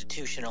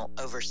constitutional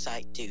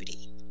oversight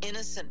duty.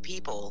 Innocent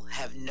people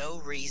have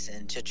no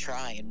reason to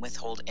try and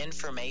withhold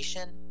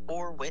information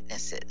or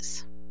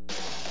witnesses.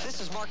 This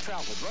is Mark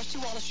Trout with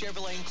Rusty Wallace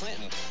Chevrolet in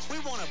Clinton.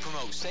 We want to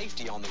promote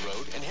safety on the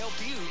road and help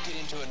you get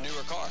into a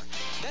newer car.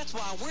 That's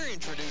why we're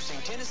introducing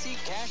Tennessee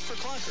Cash for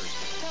Clunkers.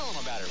 Tell them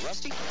about it,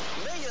 Rusty.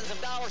 Millions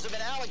of dollars have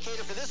been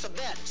allocated for this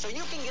event, so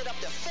you can get up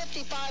to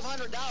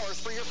 $5,500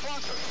 for your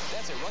clunker.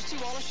 That's at Rusty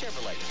Wallace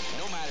Chevrolet,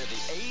 no matter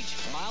the age,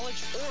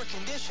 mileage, or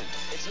condition.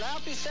 It's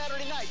now through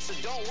Saturday night, so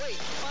don't wait.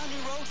 Find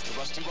new roads to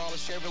Rusty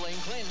Wallace Chevrolet in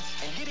Clinton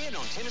and get in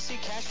on Tennessee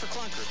Cash for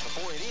Clunkers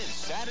before it ends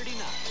Saturday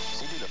night.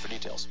 See dealer for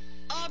details.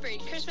 Aubrey,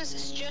 Christmas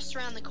is just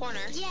around the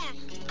corner. Yeah,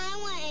 I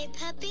want a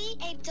puppy,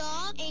 a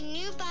dog, a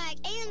new bike,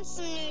 and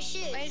some new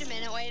shoes. Wait a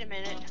minute.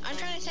 I'm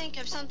trying to think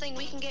of something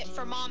we can get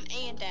for Mom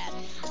and Dad.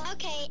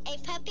 Okay, a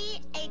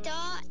puppy, a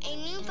dog, a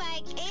new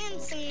bike,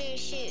 and some new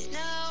shoes.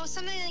 No,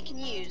 something they can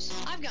use.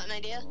 I've got an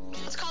idea.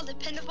 Let's call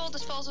Dependable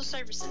Disposal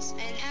Services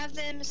and have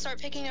them start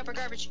picking up our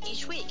garbage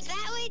each week.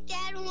 That way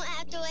Dad won't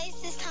have to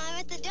waste his time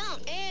at the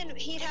dump. And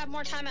he'd have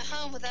more time at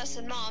home with us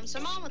and Mom, so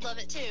Mom would love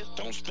it too.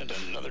 Don't spend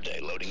another day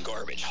loading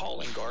garbage,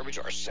 hauling garbage,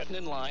 or sitting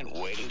in line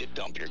waiting to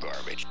dump your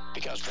garbage.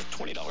 Because for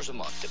 $20 a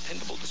month,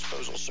 Dependable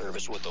Disposal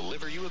Service will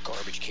deliver you a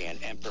garbage can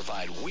and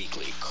provide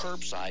weekly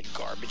curbside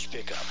garbage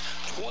pickup.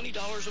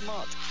 $20 a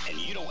month, and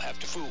you don't have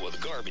to fool with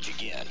the garbage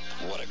again.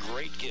 What a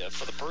great gift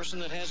for the person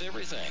that has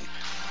everything,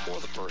 or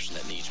the person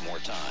that needs more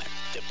time.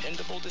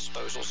 Dependable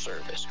Disposal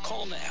Service.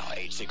 Call now,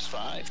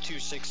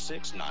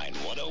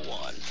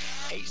 865-266-9101,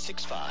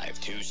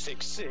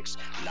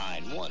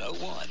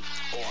 865-266-9101,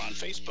 or on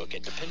Facebook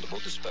at Dependable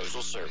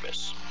Disposal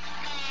Service.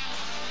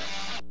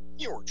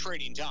 Your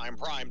Trading Time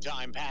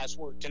Primetime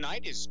password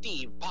tonight is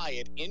Steve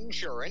Pyatt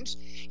Insurance.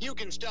 You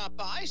can stop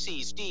by,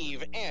 see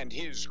Steve and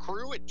his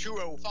crew at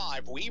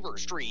 205 Weaver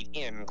Street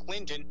in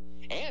Clinton.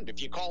 And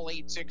if you call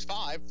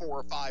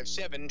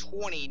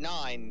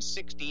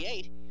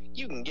 865-457-2968,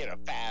 you can get a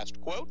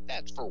fast quote.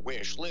 That's for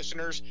WYSH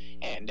listeners.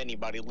 And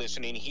anybody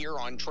listening here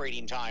on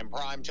Trading Time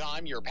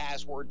Primetime, your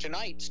password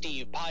tonight,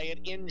 Steve Pyatt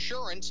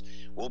Insurance.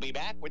 We'll be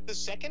back with the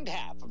second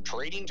half of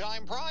Trading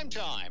Time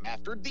Primetime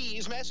after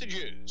these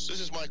messages. This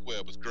is Mike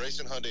Webb with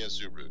Grayson Hyundai and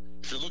Subaru.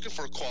 If you're looking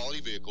for a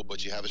quality vehicle,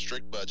 but you have a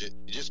strict budget,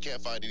 you just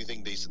can't find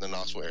anything decent in the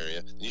Knoxville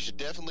area, then you should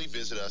definitely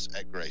visit us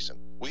at Grayson.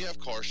 We have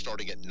cars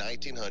starting at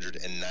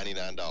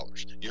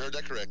 $1,999. You heard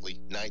that correctly,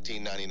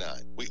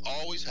 $1,999. We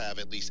always have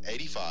at least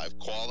 85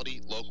 quality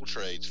quality local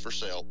trades for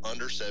sale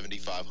under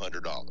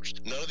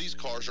 $7,500. None of these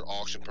cars are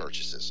auction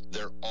purchases.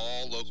 They're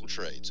all local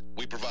trades.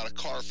 We provide a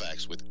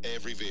Carfax with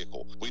every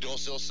vehicle. We don't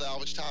sell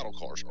salvage title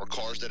cars or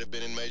cars that have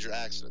been in major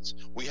accidents.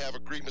 We have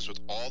agreements with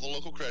all the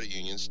local credit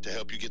unions to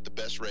help you get the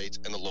best rates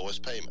and the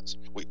lowest payments.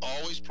 We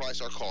always price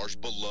our cars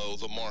below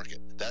the market.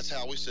 That's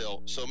how we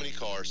sell so many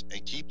cars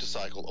and keep the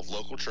cycle of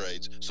local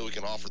trades so we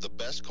can offer the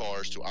best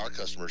cars to our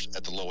customers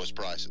at the lowest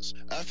prices.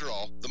 After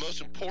all, the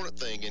most important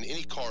thing in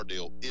any car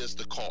deal is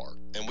the car,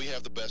 and we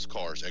have the best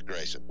cars at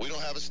Grayson. We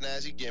don't have a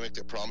snazzy gimmick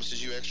that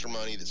promises you extra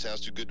money that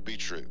sounds too good to be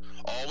true.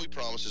 All we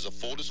promise is a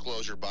full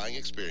disclosure buying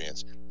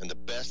experience and the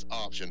best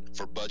option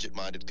for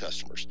budget-minded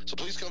customers. So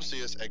please come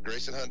see us at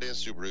Grayson Hyundai and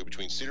Subaru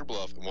between Cedar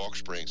Bluff and Walker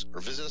Springs,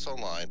 or visit us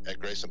online at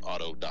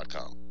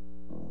GraysonAuto.com.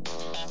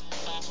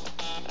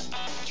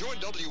 Join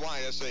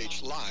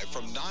WYSH live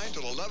from 9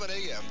 till 11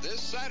 a.m. this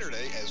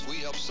Saturday as we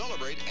help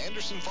celebrate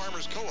Anderson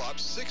Farmers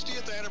Co-op's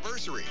 60th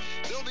anniversary.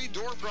 There'll be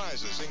door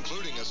prizes,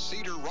 including a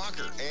cedar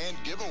rocker, and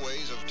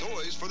giveaways of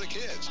toys for the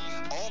kids.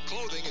 All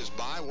clothing is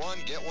buy one,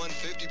 get one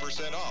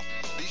 50% off.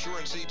 Be sure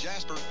and see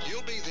Jasper.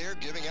 He'll be there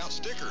giving out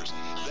stickers.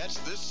 That's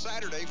this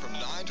Saturday from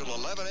 9 till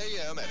 11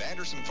 a.m. at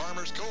Anderson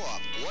Farmers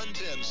Co-op,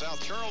 110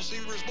 South Charles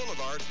Severs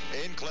Boulevard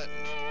in Clinton.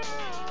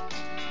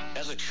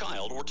 As a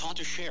child, we're taught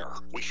to share.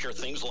 We share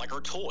things like our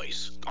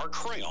toys, our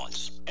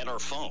crayons, and our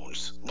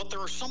phones. But there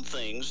are some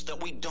things that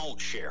we don't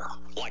share,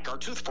 like our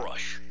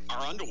toothbrush,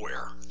 our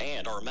underwear,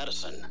 and our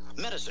medicine.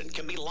 Medicine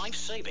can be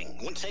life-saving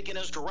when taken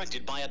as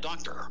directed by a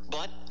doctor,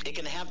 but it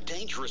can have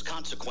dangerous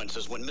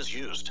consequences when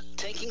misused.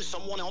 Taking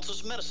someone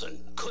else's medicine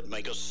could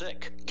make us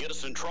sick, get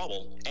us in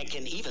trouble, and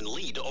can even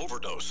lead to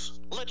overdose.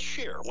 Let's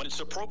share when it's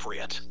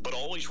appropriate, but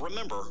always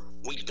remember,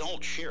 we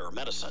don't share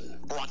medicine.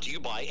 Brought to you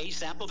by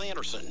ASAP of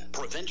Anderson.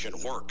 Prevention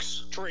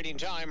works. Trading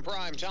Time,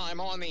 prime time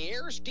on the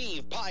air.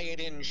 Steve Pyatt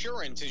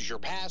Insurance is your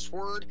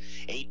password.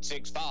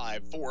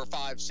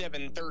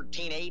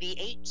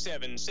 865-457-1380,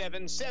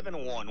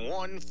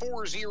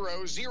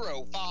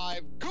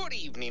 877-711-4005. Good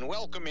evening.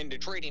 Welcome into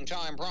Trading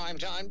Time, prime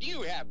time. Do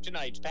you have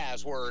tonight's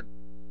password?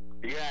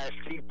 Yeah,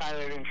 Steve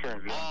Pyatt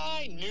Insurance.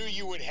 I knew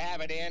you would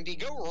have it, Andy.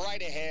 Go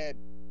right ahead.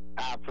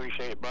 I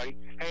appreciate it, buddy.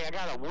 Hey, I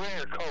got a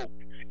winter coat.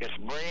 It's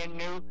brand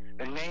new.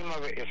 The name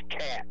of it is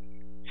Cat.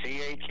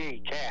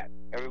 C-A-T, Cat.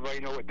 Everybody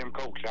know what them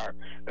coats are.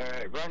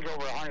 It runs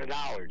over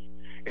 $100.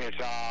 It's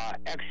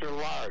extra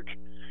large,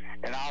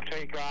 and I'll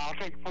take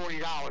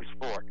 $40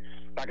 for it.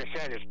 Like I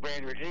said, it's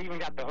brand new. It's even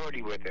got the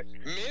hoodie with it.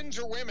 Men's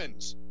or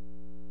women's?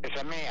 It's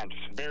a man's.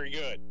 Very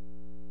good.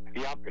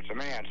 Yep, it's a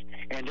man's.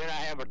 And then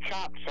I have a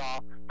chop saw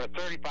for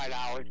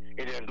 $35.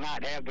 It does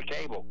not have the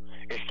cable.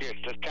 It's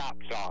just a chop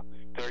saw.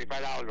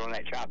 $35 on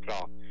that chop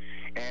saw.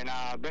 And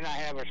then I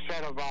have a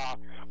set of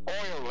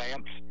oil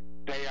lamps.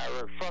 They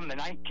are from the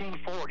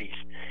 1940s,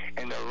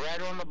 and they're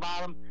red on the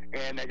bottom,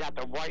 and they got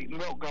the white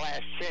milk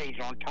glass shades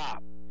on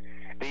top.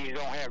 These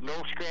don't have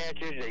no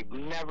scratches. They've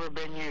never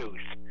been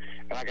used.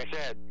 And like I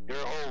said,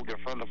 they're old. They're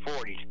from the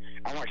 40s.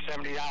 I want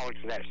 $70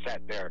 for that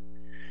set there.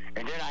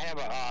 And then I have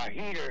a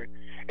heater.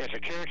 It's a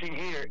kerosene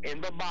heater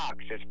in the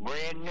box. It's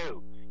brand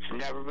new. It's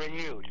never been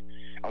used.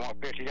 I want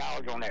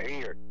 $50 on that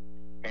heater.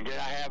 And then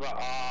I have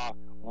a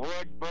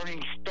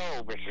wood-burning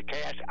stove. It's a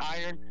cast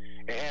iron.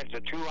 It has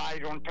the two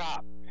eyes on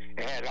top.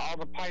 It has all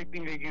the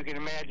piping that you can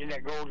imagine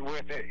that goes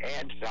with it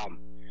and some.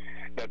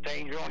 The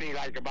thing's only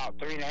like about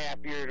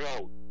 3.5 years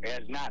old. It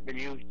has not been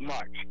used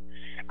much.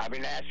 I've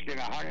been asking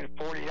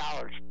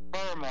 $140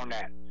 firm on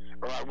that,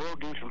 or I will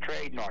do some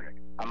trading on it.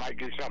 I might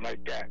do something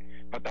like that.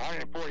 But the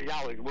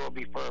 $140 will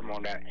be firm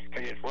on that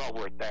because it's well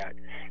worth that.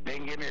 They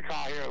can give me a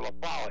call here at La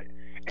Follette.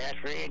 Ask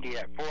for Andy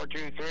at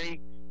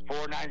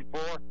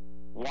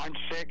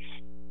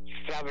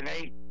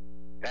 423-494-1678.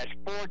 That's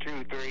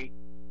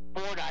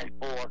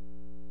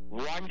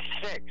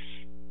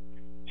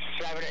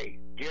 423-494-1678.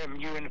 Jim,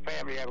 you and the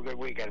family have a good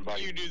weekend,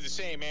 buddy. You do the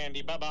same,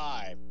 Andy.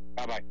 Bye-bye.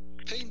 Bye-bye.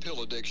 Pain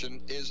pill addiction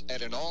is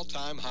at an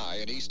all-time high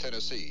in East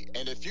Tennessee,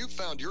 and if you've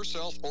found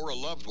yourself or a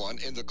loved one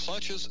in the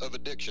clutches of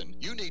addiction,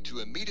 you need to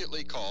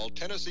immediately call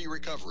Tennessee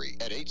Recovery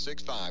at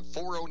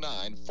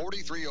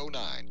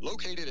 865-409-4309.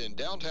 Located in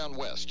downtown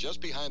West,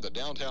 just behind the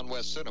Downtown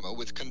West Cinema,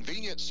 with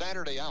convenient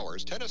Saturday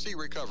hours, Tennessee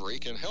Recovery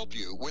can help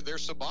you with their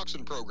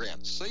Suboxone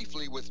program.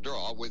 Safely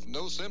withdraw with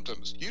no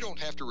symptoms. You don't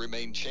have to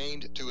remain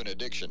chained to an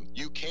addiction.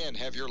 You can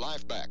have your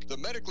life back. The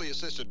medically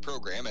assisted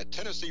program at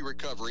Tennessee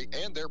Recovery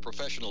and their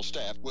professional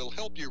staff will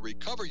help you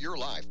recover your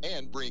life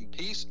and bring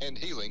peace and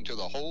healing to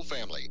the whole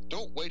family.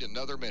 Don't wait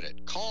another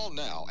minute. Call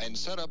now and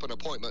set up an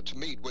appointment to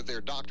meet with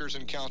their doctors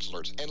and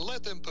counselors and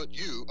let them put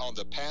you on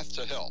the path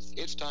to health.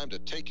 It's time to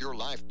take your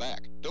life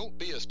back. Don't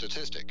be a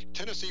statistic.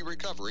 Tennessee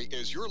Recovery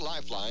is your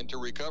lifeline to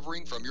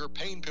recovering from your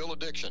pain pill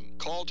addiction.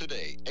 Call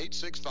today,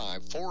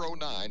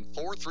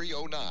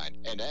 865-409-4309,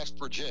 and ask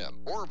for Jim,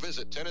 or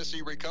visit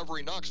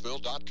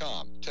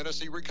TennesseeRecoveryKnoxville.com.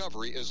 Tennessee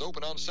Recovery is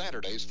open on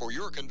Saturdays for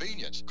your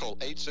convenience. Call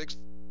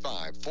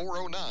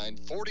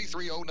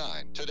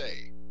 865-409-4309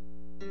 today.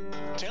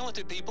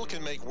 Talented people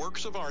can make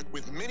works of art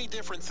with many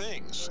different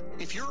things.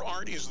 If your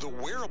art is the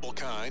wearable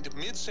kind,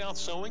 Mid-South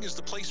Sewing is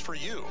the place for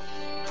you.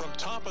 From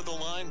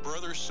top-of-the-line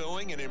Brothers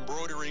Sewing and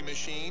embroidery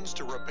machines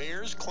to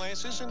repairs,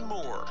 classes, and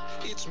more,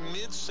 it's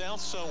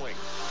Mid-South Sewing.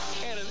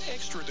 Add an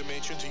extra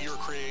dimension to your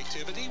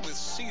creativity with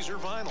Caesar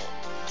Vinyl.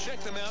 Check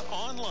them out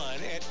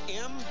online at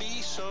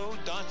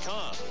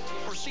mbsew.com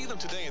or see them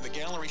today in the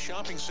Gallery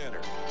Shopping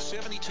Center,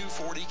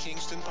 7240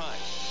 Kingston Pike.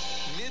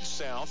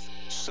 Mid-South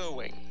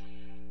Sewing.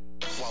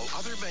 While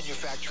other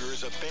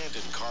manufacturers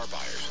abandon car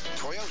buyers,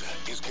 Toyota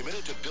is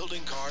committed to building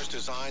cars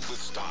designed with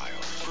style,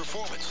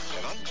 performance,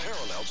 and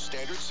unparalleled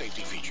standard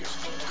safety features.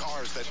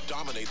 Cars that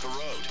dominate the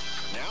road.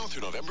 Now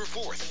through November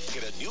 4th,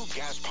 get a new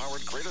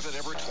gas-powered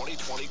greater-than-ever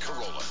 2020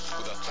 Corolla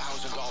with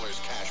 $1,000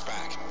 cash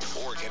back.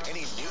 Or get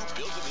any new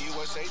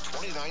built-in-the-USA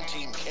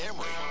 2019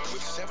 Camry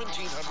with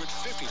 $1,750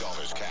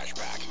 cash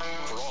back.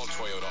 For all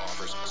Toyota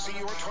offers, see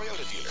your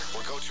Toyota dealer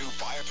or go to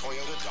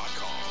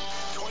buyatoyota.com.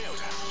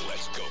 Toyota,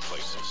 let's go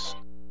places.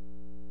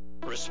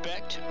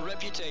 Respect,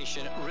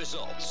 reputation,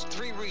 results.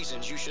 3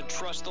 reasons you should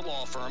trust the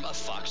law firm of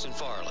Fox &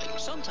 Farley.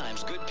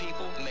 Sometimes good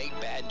people make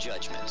bad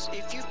judgments.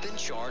 If you've been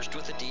charged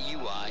with a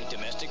DUI,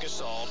 domestic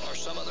assault, or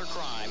some other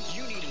crime,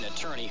 you need an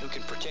attorney who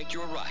can protect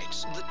your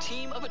rights. The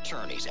team of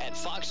attorneys at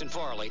Fox &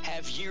 Farley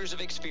have years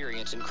of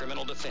experience in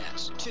criminal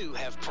defense. 2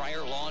 have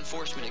prior law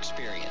enforcement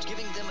experience,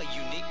 giving them a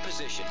unique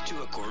position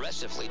to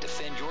aggressively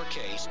defend your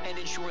case and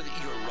ensure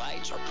that your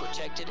rights are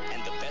protected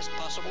and the best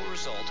possible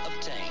result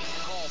obtained.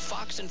 Call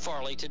Fox &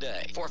 Farley today.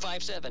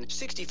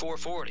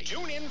 457-6440.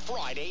 Tune in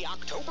Friday,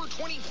 October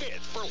 25th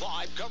for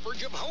live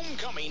coverage of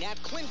homecoming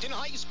at Clinton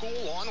High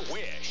School on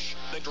WYSH.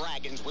 The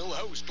Dragons will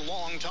host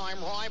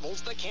longtime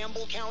rivals, the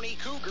Campbell County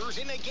Cougars,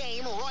 in a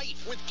game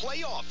rife with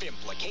playoff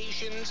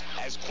implications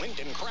as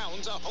Clinton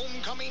crowns a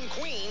homecoming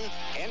queen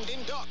and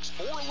inducts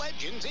 4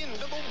 legends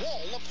into the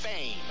Wall of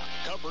Fame.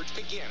 Coverage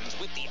begins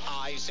with the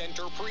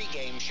I-Center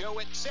pregame show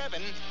at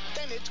 7.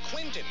 Then it's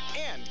Clinton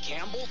and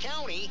Campbell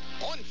County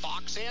on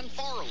Fox &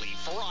 Farley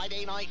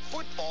Friday night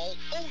football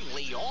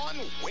only on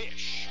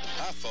WYSH.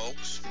 Hi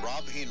folks,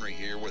 Rob Henry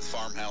here with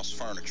Farmhouse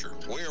Furniture.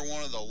 We are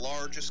one of the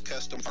largest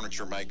custom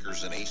furniture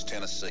makers in East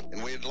Tennessee,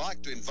 and we'd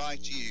like to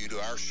invite you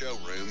to our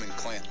showroom in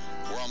Clinton.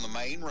 We're on the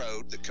main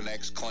road that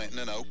connects Clinton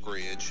and Oak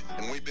Ridge,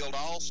 and we build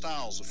all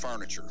styles of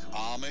furniture: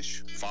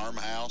 Amish,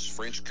 farmhouse,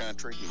 French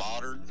country,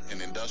 modern, and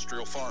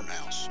industrial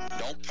farmhouse.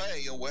 Don't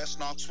pay a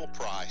West Knoxville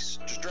price.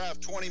 Just drive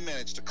 20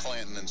 minutes to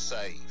Clinton and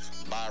save.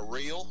 Buy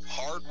real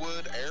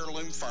hardwood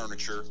heirloom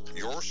furniture,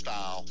 your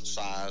style,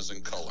 size,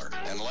 and color.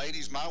 And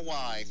ladies, my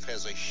wife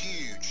has a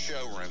huge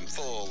showroom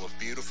full of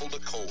beautiful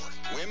decor.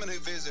 Women who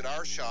visit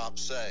our shop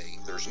say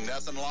there's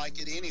nothing like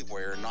it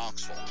anywhere in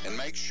Knoxville. And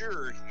make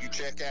sure you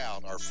check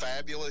out our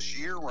fabulous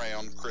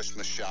year-round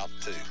Christmas shop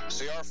too.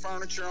 See our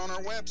furniture on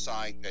our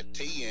website at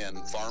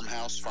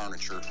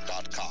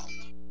tnfarmhousefurniture.com.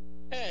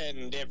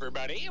 And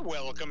everybody,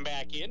 welcome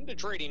back into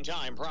Trading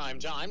Time Prime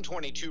Time,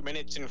 22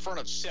 minutes in front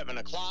of 7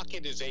 o'clock.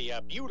 It is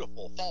a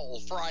beautiful fall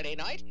Friday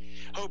night.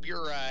 Hope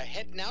you're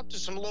heading out to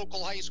some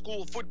local high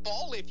school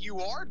football. If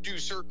you are, do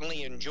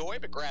certainly enjoy,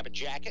 but grab a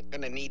jacket.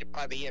 Going to need it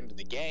by the end of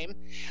the game.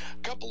 A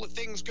couple of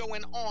things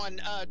going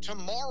on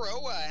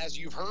tomorrow. As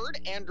you've heard,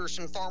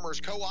 Anderson Farmers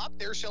Co-op,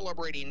 they're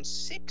celebrating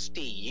 60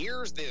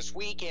 years this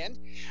weekend.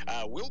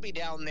 We'll be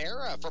down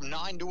there from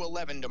 9 to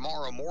 11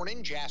 tomorrow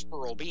morning. Jasper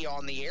will be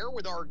on the air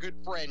with our good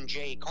friend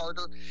Jay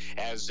Carter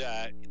as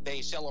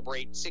they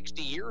celebrate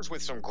 60 years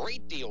with some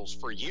great deals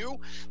for you.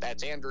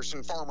 That's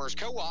Anderson Farmers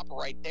Co-op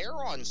right there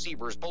on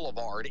Seavers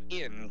Boulevard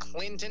in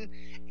Clinton.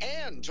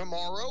 And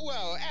tomorrow,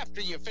 after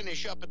you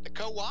finish up at the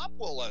Co-op,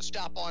 we'll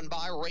stop on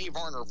by Ray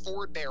Varner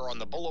Ford there on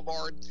the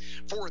Boulevard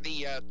for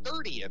the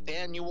 30th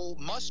annual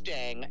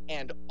Mustang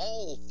and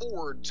All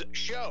Fords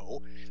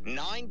show.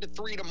 9 to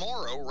 3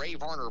 tomorrow. Ray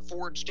Varner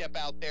Ford, step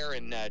out there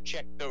and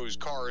check those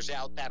cars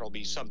out. That'll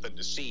be something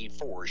to see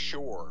for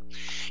sure.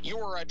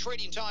 Your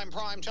Trading Time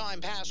Prime Time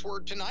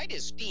password tonight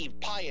is Steve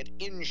Pyatt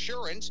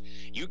Insurance.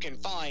 You can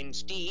find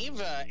Steve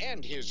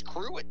and his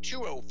crew at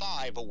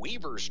 205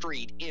 Weaver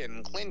Street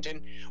in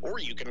Clinton, or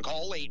you can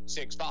call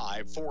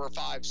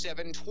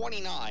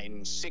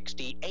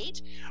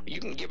 865-457-2968. You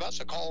can give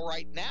us a call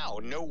right now.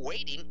 No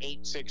waiting.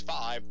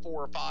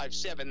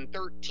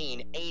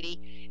 865-457-1380,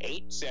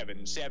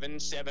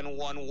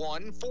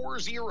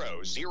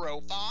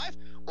 877-711-4005.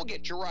 We'll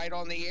get you right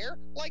on the air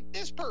like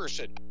this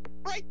person.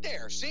 Right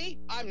there, see?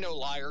 I'm no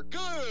liar.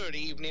 Good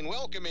evening.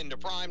 Welcome into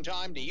Prime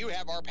Time. Do you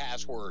have our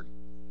password?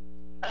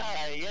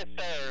 Yes,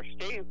 sir.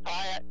 Steve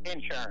Pyatt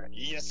Insurance.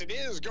 Yes, it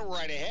is. Go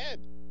right ahead.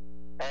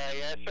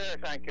 Yes, sir.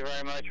 Thank you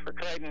very much for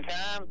trading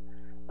time.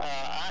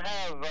 I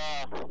have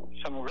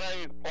some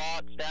grave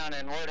plots down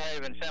in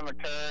Woodhaven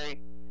Cemetery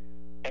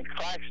in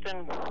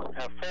Claxton. I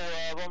have 4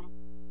 of them.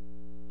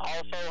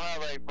 Also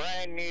have a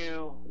brand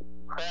new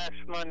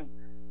Craftsman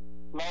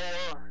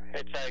mower.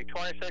 It's a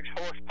 26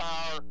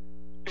 horsepower,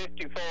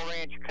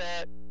 54-inch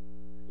cut,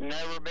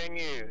 never been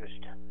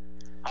used.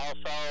 Also,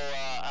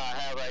 I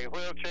have a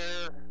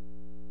wheelchair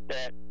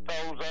that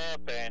folds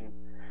up and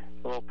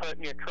will put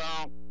in your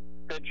trunk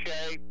good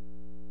shape.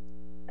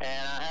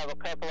 And I have a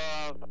couple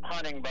of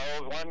hunting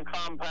bows, one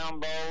compound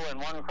bow and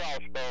one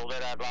crossbow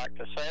that I'd like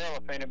to sell.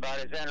 If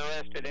anybody's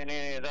interested in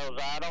any of those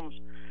items,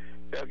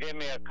 they'll give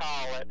me a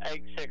call at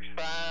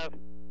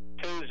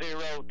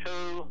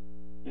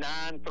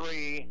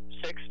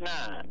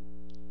 865-202-9369.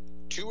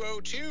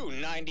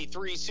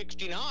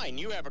 202-9369.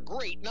 You have a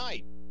great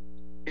night.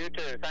 You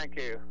too. Thank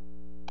you.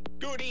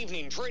 Good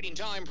evening. Trading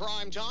Time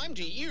Prime Time.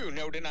 Do you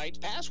know tonight's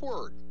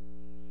password?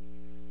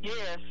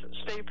 Yes,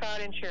 Steve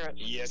Pride Insurance.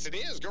 Yes, it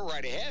is. Go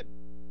right ahead.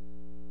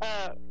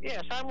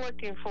 Yes, I'm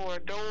looking for a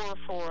door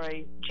for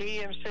a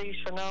GMC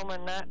Sonoma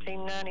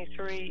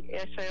 1993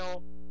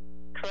 SL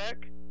truck,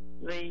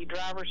 the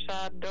driver's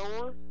side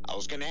door. I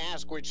was going to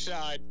ask which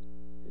side.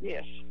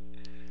 Yes.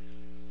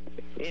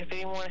 If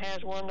anyone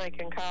has one, they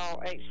can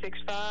call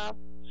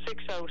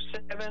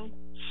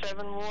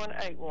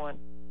 865-607-7181.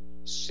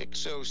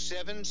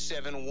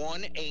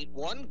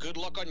 607-7181. Good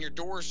luck on your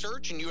door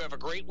search, and you have a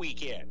great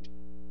weekend.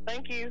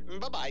 Thank you.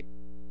 Bye-bye.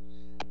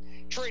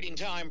 Trading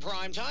Time,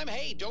 Prime Time.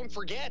 Hey, don't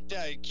forget,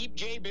 keep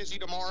Jay busy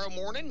tomorrow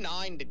morning,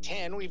 9 to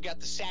 10. We've got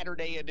the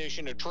Saturday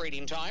edition of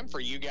Trading Time for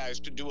you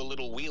guys to do a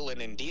little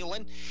wheeling and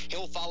dealing.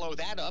 He'll follow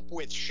that up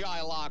with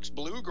Shylock's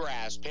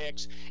Bluegrass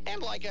picks.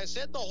 And like I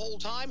said, the whole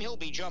time, he'll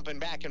be jumping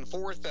back and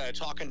forth,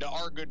 talking to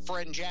our good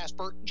friend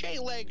Jasper J.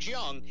 Legs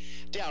Young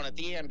down at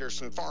the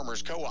Anderson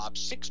Farmers Co-op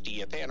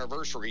 60th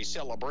anniversary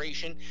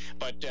celebration.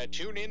 But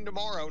tune in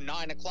tomorrow,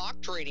 9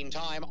 o'clock, Trading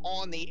Time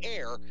on the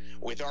air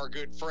with our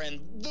good friend,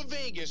 the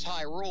Vegas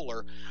High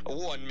Roller,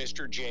 one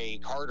Mr. Jay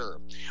Carter.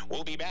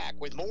 We'll be back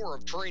with more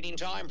of Trading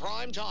Time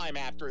Prime Time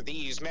after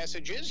these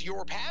messages.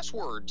 Your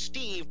password,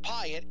 Steve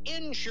Pyatt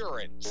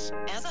Insurance.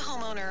 As a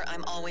homeowner,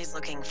 I'm always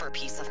looking for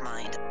peace of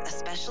mind,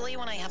 especially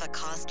when I have a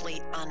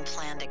costly,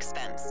 unplanned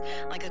expense,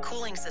 like a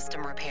cooling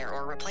system repair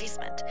or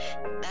replacement.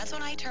 That's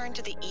when I turn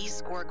to the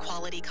eScore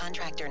Quality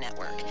Contractor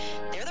Network.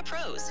 They're the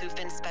pros who've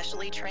been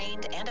specially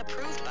trained and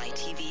approved by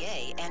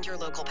TVA and your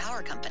local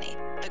power company.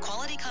 The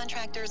quality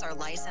contractors are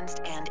licensed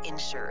and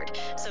insured,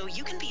 so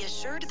you can be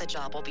assured the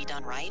job will be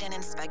done right and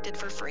inspected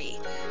for free.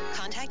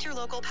 Contact your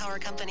local power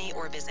company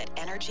or visit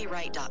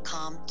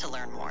energyright.com to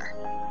learn more.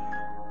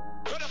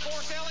 Good to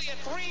force Elliott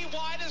 3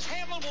 wide as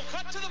Hamlin will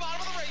cut to the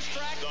bottom of the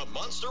racetrack. The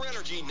Monster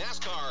Energy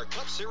NASCAR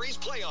Cup Series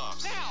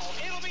playoffs. Now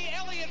it'll be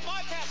Elliott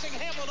bypassing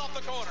Hamlin off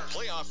the corner.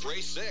 Playoff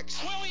race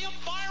 6. William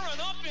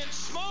Byron up in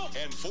smoke.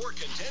 And 4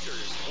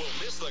 contenders will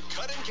miss the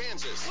cut in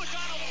Kansas.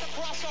 Logano with the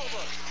crossover.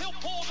 He'll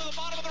pull to the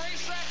bottom of the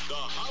racetrack. The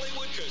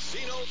Hollywood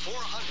Casino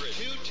 400.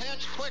 2/10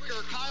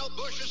 quicker. Kyle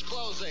Busch is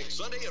closing.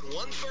 Sunday at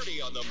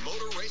 1:30 on the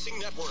Motor Racing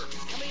Network.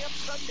 Coming up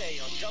Sunday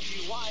on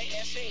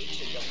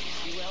WYSH and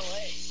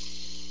WQLA.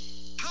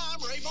 Hi,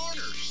 I'm Ray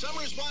Varner. Summer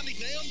is winding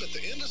down, but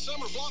the end of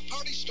summer block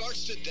party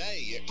starts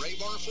today at Ray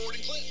Varner Ford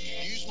in Clinton.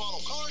 Used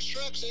model cars,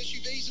 trucks,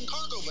 SUVs, and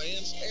cargo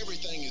vans,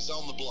 everything is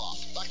on the block.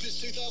 Like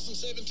this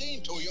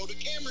 2017 Toyota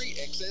Camry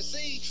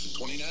XSE,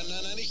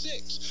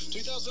 $29,996.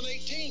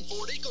 2018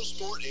 Ford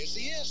EcoSport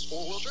SES,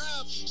 4-wheel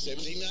drive,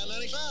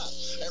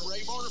 $17,995. At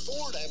Ray Varner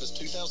Ford, I have his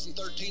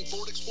 2013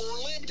 Ford Explorer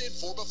Limited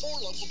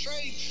 4x4 local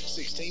trade,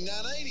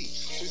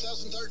 $16,980.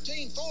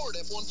 2013 Ford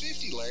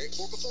F-150 Lariat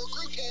 4x4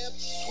 Crew Cab,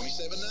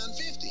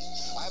 $27,950.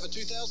 I have a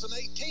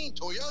 2018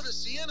 Toyota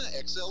Sienna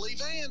XLE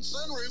van,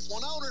 sunroof,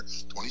 one owner,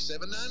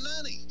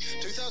 $27,990.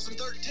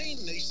 2013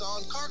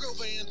 Nissan Cargo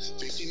van,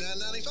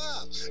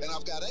 $59,995. And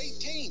I've got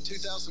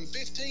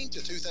 2015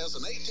 to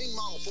 2018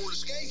 model Ford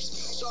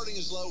Escapes, starting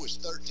as low as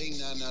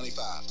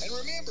 $13,995. And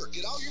remember,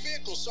 get all your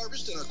vehicles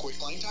serviced in our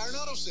Quick Lane Tire and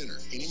Auto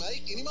Center, any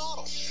make, any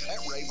model,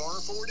 at Ray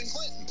Varner Ford in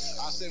Clinton,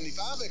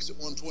 I-75 exit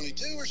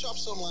 122, or shop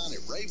us online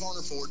at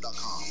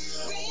rayvarnerford.com.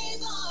 Ray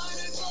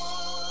Varner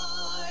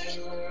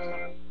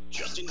Ford.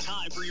 Just in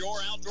time for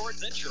your outdoor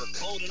adventure,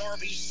 Boat and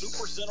RV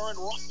Supercenter in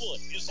Rockwood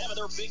is having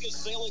their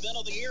biggest sale event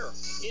of the year.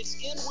 It's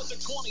in with the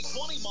 2020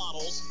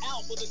 models,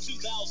 out with the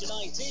 2019.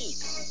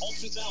 All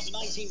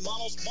 2019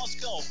 models must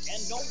go, and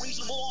no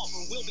reasonable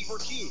offer will be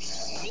refused.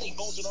 Many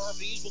boats and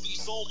RVs will be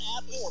sold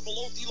at or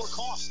below dealer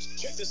cost.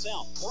 Check this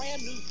out.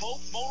 Brand new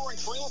boat, motor, and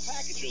trailer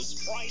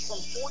packages priced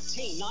from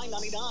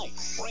 $14,999.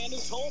 Brand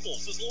new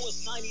towables as low as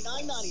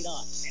 $99.99.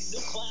 And new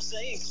Class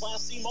A and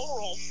Class C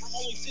motorhomes from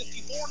only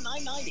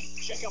 $54,990.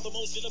 Check out the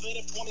most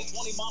innovative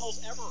 2020 models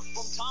ever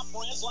from top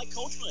brands like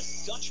Coachman,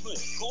 Dutchman,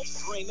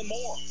 Gulfstream, and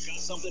more. Got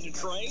something to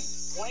trade?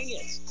 Bring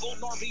it. Boat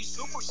and RV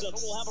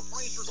Supercenter will have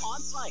appraisers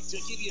on site to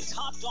give you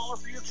top dollar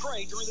for your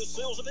trade during this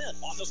sales event.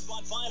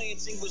 On-the-spot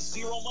financing with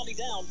zero money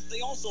down.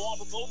 They also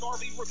offer Boat and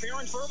RV repair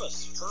and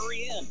service.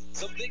 Hurry in.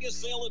 The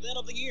biggest sale event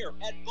of the year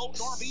at Boat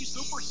and RV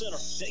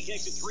Supercenter. Take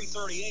exit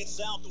 338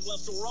 south to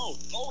Western Road.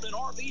 Boat and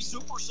RV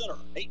Supercenter.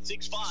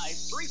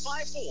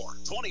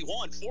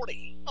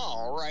 865-354-2140.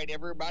 All right,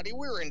 everybody,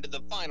 we're into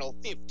the final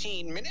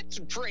 15 minutes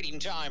of Trading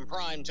Time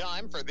Prime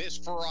Time for this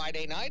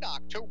Friday night,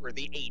 October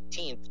the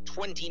 18th,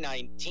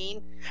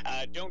 2019.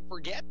 Don't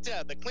forget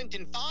the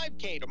Clinton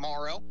 5K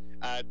tomorrow.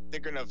 They're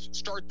going to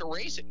start the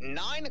race at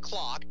 9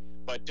 o'clock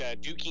But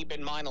do keep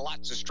in mind,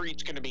 lots of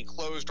streets going to be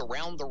closed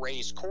around the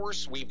race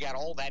course. We've got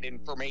all that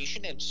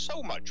information and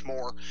so much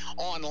more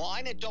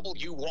online at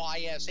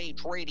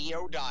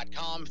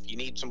WYSHradio.com. If you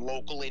need some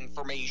local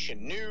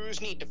information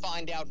news, need to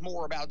find out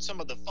more about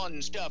some of the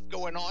fun stuff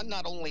going on,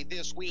 not only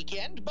this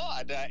weekend,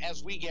 but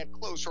as we get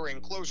closer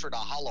and closer to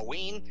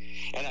Halloween.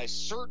 And I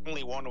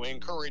certainly want to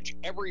encourage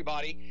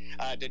everybody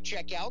to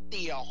check out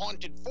the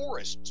Haunted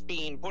Forests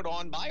being put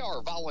on by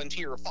our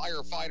volunteer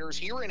firefighters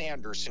here in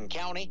Anderson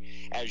County.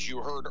 As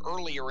you heard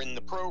earlier in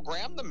the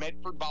program, the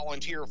Medford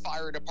Volunteer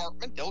Fire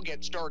Department, they'll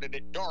get started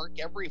at dark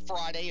every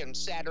Friday and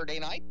Saturday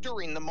night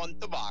during the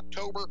month of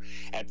October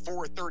at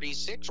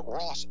 436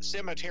 Ross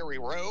Cemetery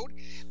Road.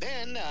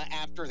 Then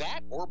after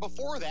that or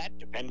before that,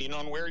 depending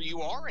on where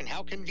you are and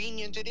how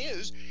convenient it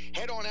is,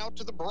 head on out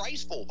to the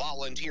Briceville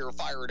Volunteer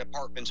Fire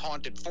Department's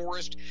Haunted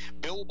Forest,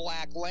 Bill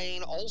Black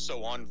Lane,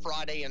 also on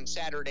Friday and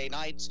Saturday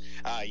nights.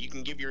 You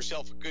can give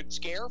yourself a good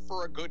scare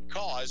for a good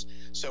cause,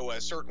 so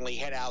certainly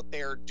head out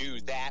there, do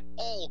that.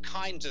 All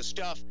kinds of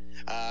stuff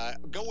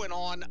going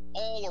on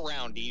all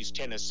around East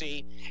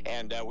Tennessee,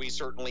 and we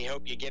certainly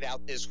hope you get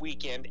out this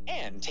weekend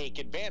and take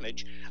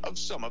advantage of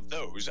some of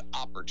those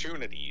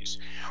opportunities.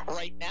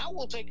 Right now,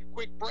 we'll take a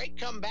quick break,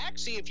 come back,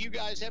 see if you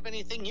guys have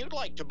anything you'd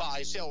like to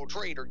buy, sell,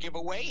 trade, or give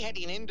away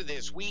heading into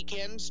this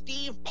weekend.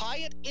 Steve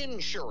Pyatt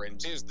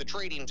Insurance is the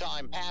trading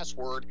time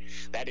password.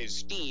 That is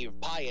Steve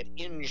Pyatt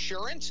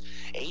Insurance,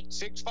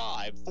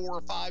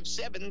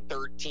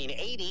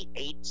 865-457-1380,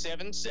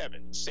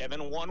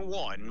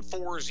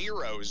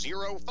 877-711-4005.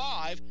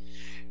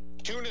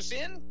 Tune us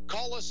in,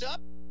 call us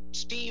up.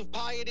 Steve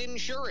Pyatt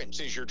Insurance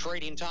is your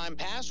trading time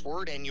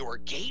password and your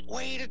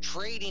gateway to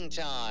trading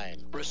time.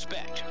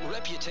 Respect,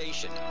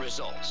 reputation,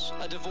 results.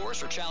 A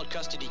divorce or child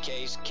custody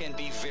case can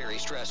be very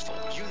stressful.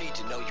 You need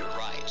to know your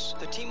rights.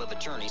 The team of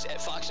attorneys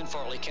at Fox &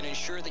 Farley can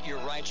ensure that your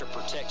rights are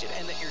protected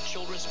and that your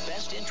children's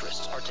best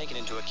interests are taken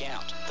into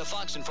account. The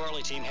Fox &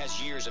 Farley team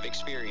has years of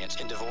experience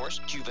in divorce,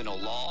 juvenile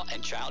law,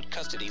 and child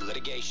custody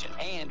litigation,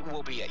 and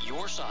will be at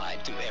your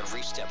side through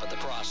every step of the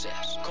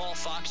process. Call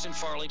Fox &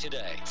 Farley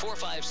today,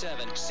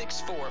 457-6440, 457-6440.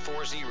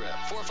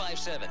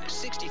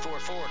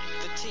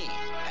 The team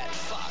at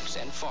Fox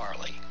 &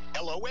 Farley.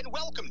 Hello and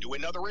welcome to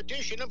another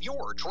edition of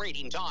your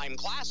Trading Time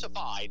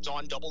Classifieds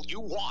on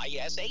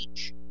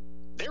WYSH.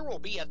 There will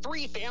be a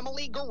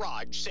 3-family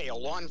garage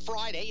sale on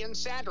Friday and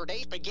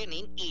Saturday,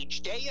 beginning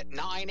each day at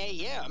 9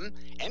 a.m.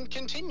 and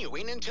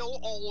continuing until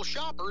all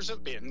shoppers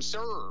have been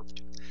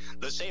served.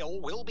 The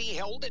sale will be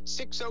held at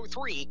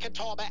 603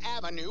 Catawba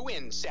Avenue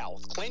in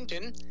South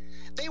Clinton.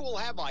 They will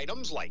have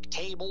items like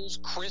tables,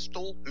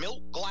 crystal,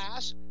 milk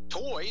glass,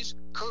 toys,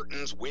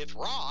 curtains with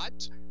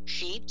rods,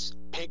 sheets,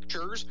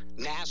 pictures,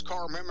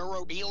 NASCAR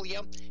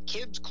memorabilia,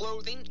 kids'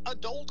 clothing,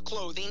 adult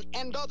clothing,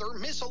 and other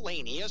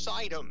miscellaneous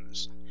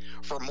items.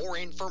 For more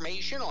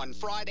information on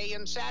Friday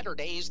and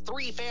Saturday's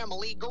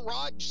 3-family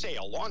garage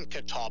sale on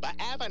Catawba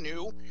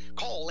Avenue,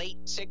 call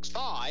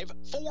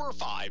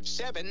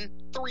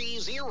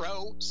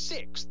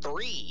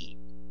 865-457-3063.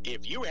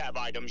 If you have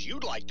items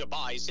you'd like to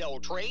buy, sell,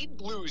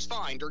 trade, lose,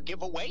 find, or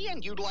give away,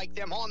 and you'd like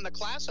them on the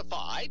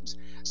classifieds,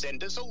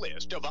 send us a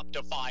list of up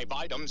to 5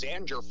 items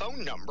and your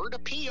phone number to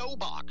P.O.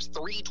 Box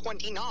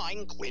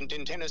 329,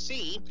 Clinton,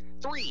 Tennessee,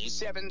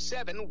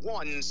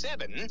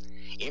 37717.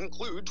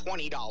 Include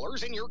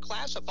 $20 and your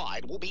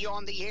classified will be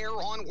on the air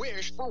on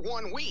WYSH for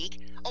 1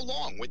 week,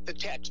 along with the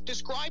text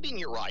describing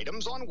your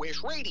items on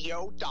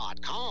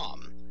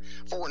WYSHradio.com.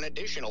 For an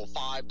additional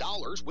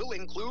 $5, we'll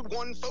include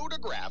 1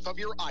 photograph of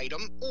your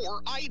item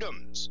or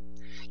items.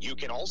 You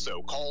can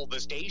also call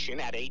the station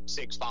at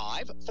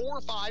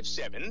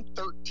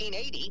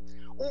 865-457-1380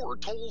 or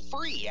toll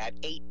free at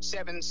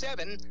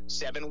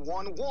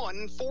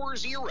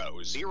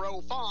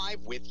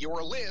 877-711-4005 with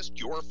your list,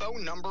 your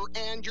phone number,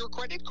 and your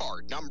credit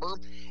card number,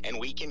 and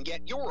we can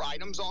get your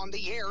items on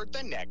the air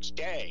the next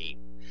day.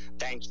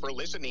 Thanks for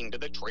listening to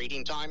the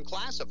Trading Time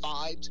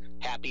Classifieds.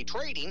 Happy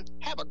trading.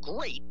 Have a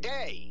great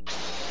day.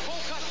 Cole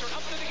Custer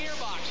up to the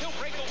gearbox. He'll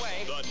break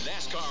away. The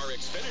NASCAR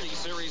Xfinity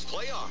Series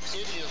playoffs.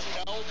 It is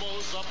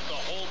elbows up the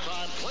whole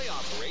time.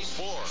 Playoff race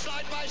 4.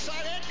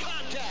 Side-by-side and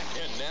contact.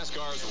 And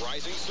NASCAR's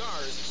rising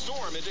stars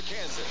storm into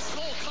Kansas.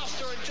 Cole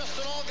Custer and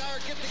Justin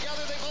Allgaier get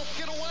together. They both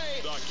get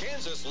away. The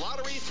Kansas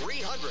Lottery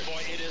 300.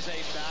 Boy, it is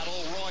a battle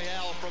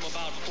royale from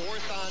about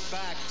 4th on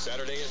back.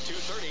 Saturday at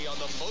 2:30 on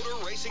the Motor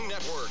Racing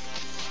Network.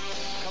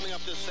 Coming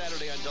up this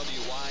Saturday on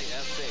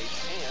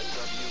WYSH and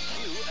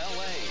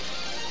WQLA.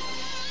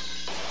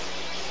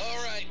 All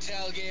right,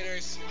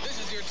 tailgaters, this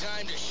is your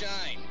time to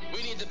shine.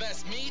 We need the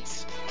best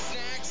meats,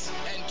 snacks,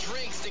 and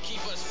drinks to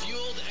keep us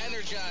fueled,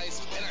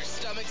 energized, and our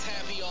stomachs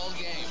happy all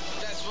game.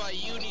 That's why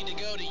you need to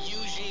go to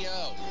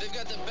UGO. They've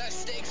got the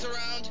best steaks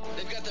around,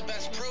 they've got the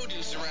best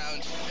produce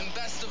around, and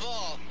best of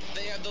all,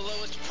 they have the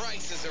lowest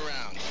prices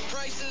around.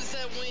 Prices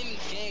that win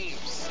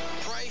games.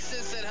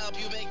 Prices that help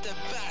you make the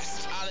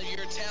best out of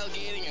your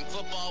tailgating and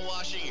football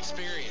watching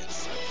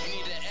experience. You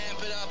need to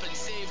amp it up and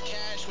save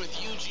cash with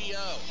UGO.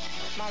 UGO.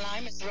 My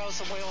name is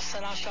Rosa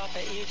Wilson. I shop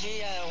at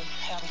UGO.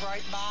 Have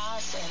great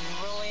buys and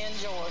really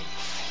enjoy.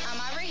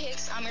 I'm Ivory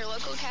Hicks. I'm your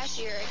local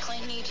cashier at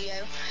Clinton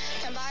UGO.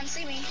 Come by and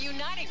see me.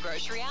 United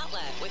Grocery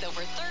Outlet with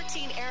over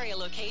 13 area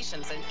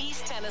locations in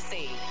East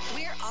Tennessee.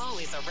 We're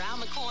always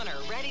around the corner,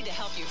 ready to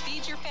help you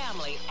feed your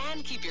family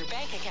and keep your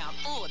bank account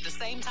full at the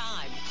same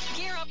time.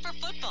 Gear up for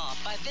football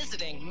by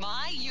visiting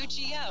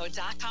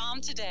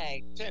myugo.com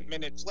today. 10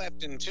 minutes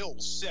left until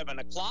 7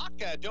 o'clock.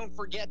 Don't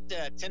forget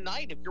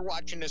tonight, if you're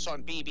watching us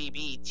on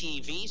BBB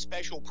TV,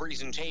 special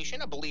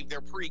presentation. I believe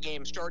their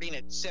pregame starting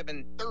at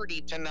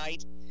 7:30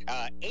 tonight.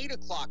 8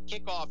 o'clock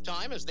kickoff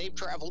time as they've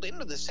traveled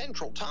into the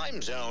Central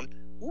Time Zone.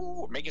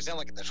 Ooh, make it sound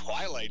like the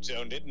Twilight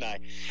Zone, didn't I?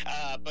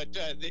 But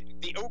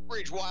the Oak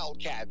Ridge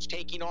Wildcats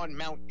taking on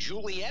Mount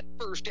Juliet.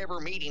 First ever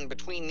meeting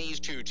between these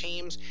two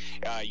teams.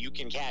 You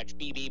can catch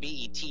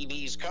BBB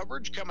TV's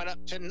coverage coming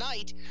up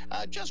tonight,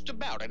 just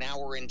about an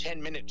hour and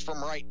 10 minutes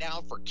from right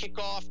now for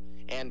kickoff.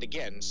 And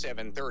again,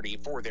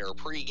 7:30 for their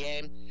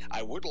pregame.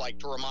 I would like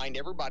to remind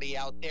everybody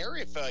out there,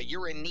 if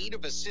you're in need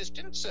of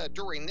assistance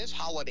during this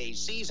holiday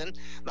season,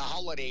 the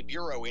Holiday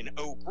Bureau in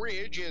Oak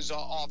Ridge is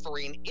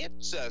offering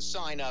its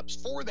sign-ups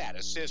for that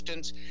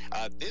assistance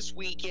this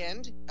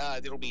weekend.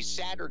 It'll be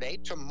Saturday,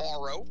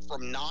 tomorrow,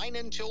 from 9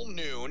 until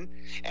noon.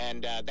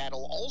 And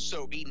that'll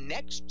also be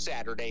next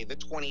Saturday, the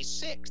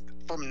 26th,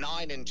 from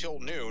 9 until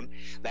noon.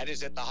 That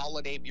is at the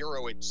Holiday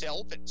Bureau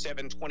itself at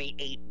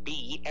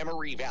 728B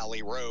Emory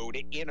Valley Road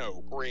in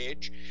Oak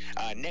Ridge.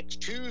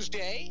 Next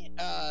Tuesday,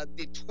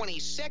 the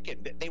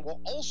 22nd, they will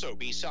also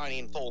be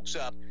signing folks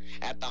up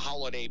at the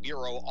Holiday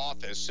Bureau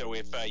office. So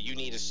if you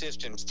need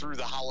assistance through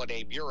the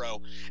Holiday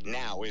Bureau,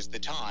 now is the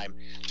time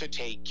to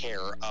take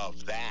care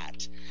of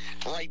that.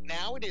 Right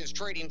now, it is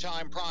Trading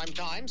Time Prime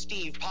Time.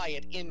 Steve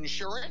Pyatt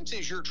Insurance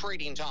is your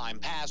Trading Time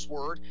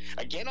password.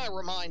 Again, I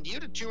remind you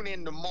to tune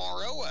in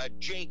tomorrow.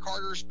 Jay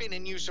Carter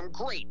spinning you some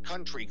great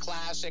country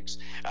classics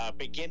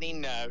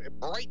beginning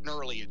bright and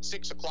early at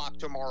 6 o'clock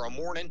tomorrow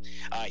morning.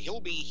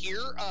 He'll be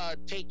here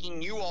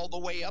taking you all the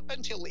way up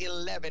until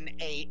 11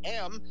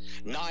 a.m.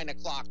 9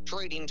 o'clock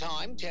Trading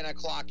Time, 10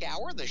 o'clock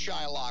hour, the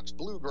Shylocks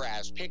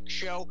Bluegrass Pick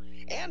Show.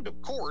 And,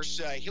 of course,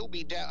 he'll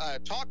be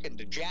talking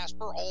to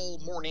Jasper all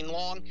morning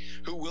long,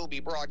 who will be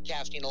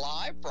broadcasting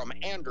live from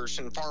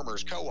Anderson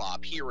Farmers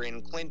Co-op here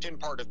in Clinton,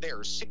 part of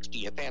their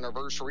 60th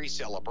anniversary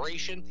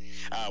celebration.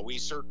 We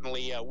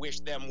certainly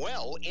wish them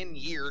well in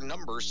year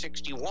number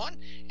 61,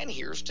 and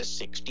here's to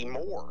 60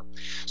 more.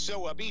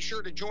 So be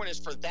sure to join us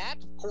for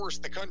that. Of course,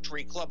 the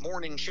Country Club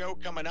Morning Show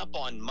coming up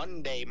on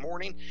Monday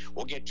morning.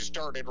 We'll get you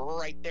started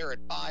right there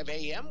at 5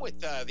 a.m. with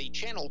the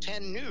Channel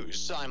 10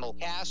 News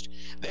simulcast.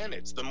 Then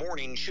it's the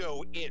morning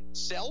show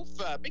itself,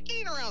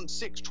 beginning around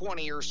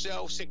 6:20 or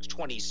so,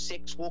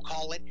 6:26 we'll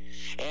call it,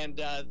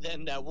 and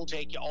then we'll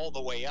take you all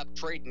the way up.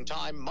 Trading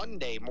Time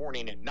Monday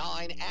morning at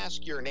 9,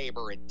 Ask Your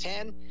Neighbor at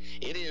 10.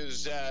 It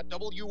is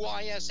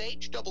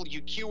WYSH,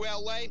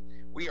 WQLA.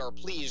 We are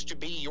pleased to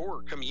be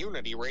your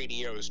community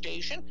radio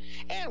station,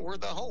 and we're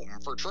the home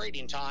for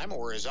Trading Time,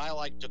 or as I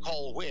like to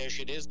call WYSH,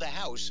 it is the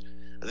house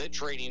that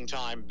Trading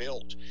Time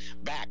built.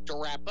 Back to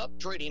wrap up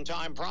Trading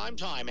Time Prime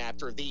Time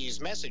after these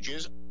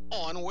messages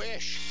on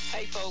WYSH.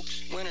 Hey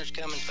folks, winter's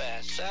coming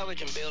fast.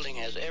 Salvage and Building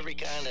has every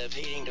kind of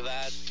heating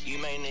device you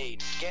may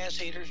need. Gas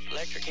heaters,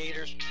 electric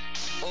heaters,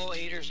 oil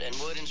heaters, and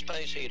wood and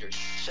space heaters.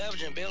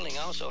 Salvage and Building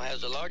also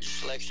has the largest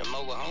selection of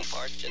mobile home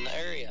parts in the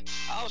area.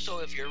 Also,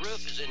 if your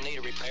roof is in need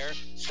of repair,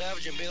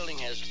 Salvage and Building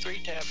has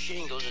 3-tap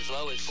shingles as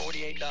low as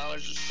 $48 a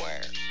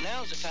square.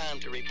 Now's the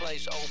time to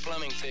replace old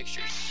plumbing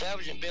fixtures.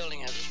 Salvage and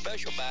Building has a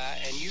special buy,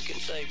 and you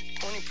can save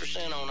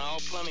 20% on all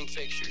plumbing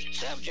fixtures.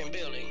 Salvage and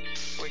Building,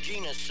 where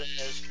Gina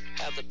says,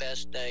 have the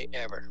best day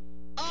ever.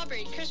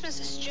 Aubrey, Christmas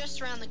is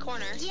just around the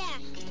corner. Yeah,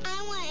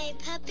 I want a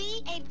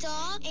puppy, a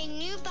dog, a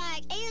new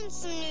bike, and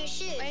some new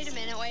shoes. Wait a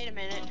minute.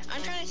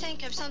 I'm trying to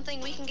think of something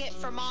we can get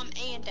for Mom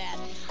and Dad.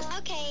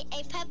 Okay,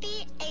 a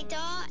puppy, a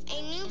dog,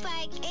 a new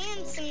bike,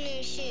 and some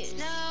new shoes.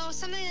 No,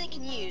 something they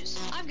can use.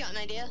 I've got an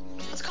idea.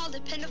 Let's call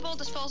Dependable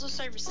Disposal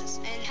Services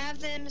and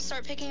have them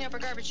start picking up our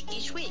garbage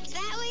each week.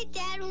 That way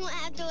Dad won't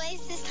have to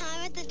waste his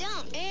time at the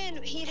dump.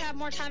 And he'd have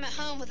more time at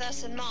home with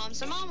us and Mom,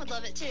 so Mom would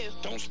love it too.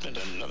 Don't spend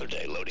another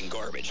day loading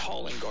garbage,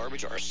 hauling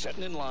garbage, or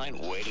sitting in line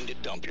waiting to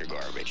dump your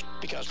garbage.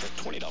 Because for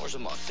 $20 a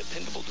month,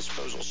 Dependable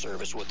Disposal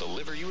Service will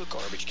deliver you a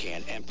garbage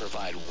can and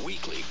provide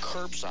weekly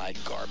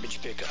curbside garbage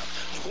pickup.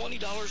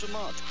 $20 a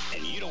month,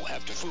 and you don't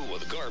have to fool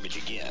with garbage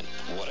again.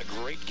 What a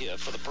great gift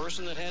for the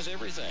person that has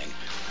everything,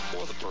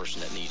 or the person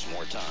that needs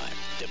more time.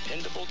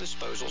 Dependable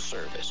Disposal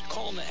Service.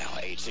 Call now,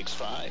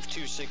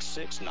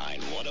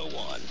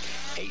 865-266-9101.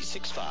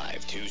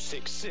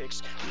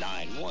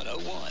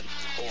 865-266-9101.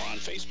 Or on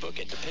Facebook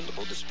at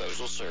Dependable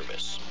Disposal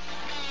Service.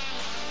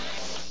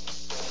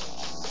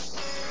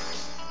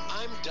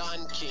 I'm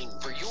Don King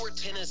for your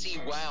Tennessee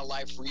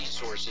Wildlife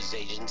Resources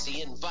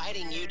Agency,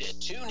 inviting you to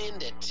tune in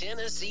to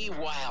Tennessee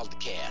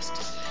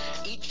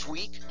Wildcast. Each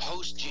week,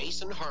 host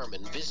Jason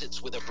Harmon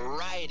visits with a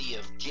variety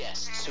of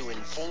guests who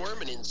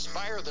inform and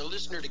inspire the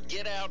listener to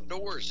get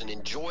outdoors and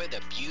enjoy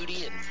the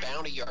beauty and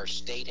bounty our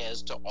state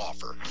has to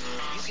offer.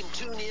 You can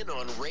tune in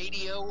on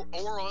radio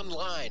or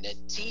online at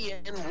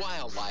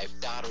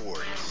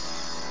tnwildlife.org.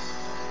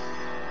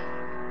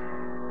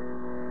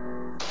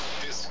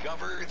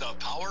 Discover the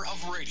power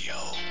of radio.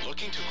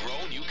 Looking to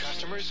grow new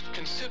customers?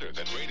 Consider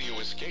that radio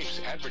escapes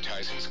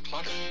advertising's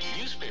clutter.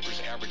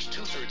 Newspapers average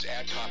 2/3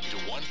 ad copy to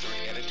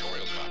 1/3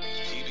 editorial copy.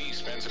 TV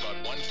spends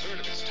about 1/3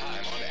 of its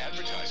time on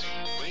advertising.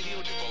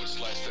 Radio devotes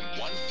less than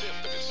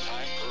 1/5 of its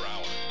time per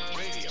hour.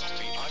 Radio,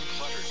 the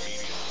uncluttered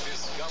medium.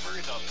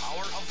 Discover the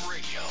power of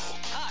radio.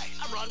 Hi,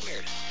 I'm Ron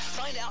Meredith.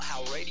 Find out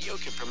how radio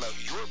can promote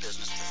your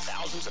business to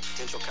thousands of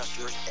potential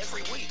customers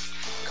every week.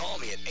 Call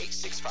me at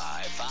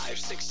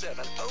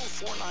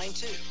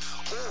 865-567-0492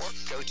 or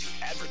go to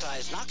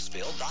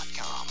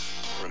advertiseknoxville.com.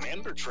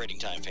 Remember, Trading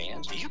Time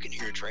fans, you can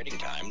hear Trading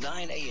Time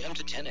 9 a.m.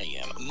 to 10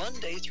 a.m.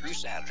 Monday through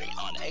Saturday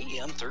on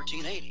AM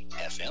 1380,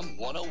 FM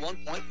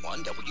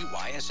 101.1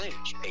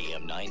 WYSH,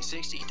 AM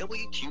 960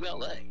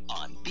 WQLA,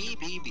 on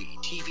BBB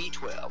TV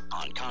 12,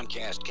 on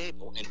Comcast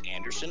Cable in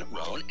Anderson,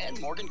 Roane, and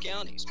Morgan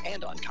counties,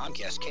 and on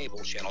Comcast Cable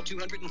Channel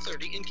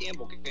 230 in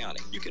Campbell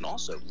County. You can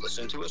also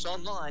listen to us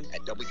online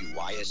at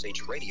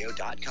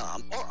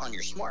WYSHradio.com or on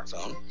your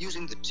smartphone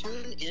using the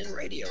TuneIn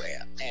Radio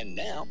app. And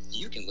now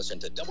you can listen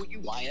to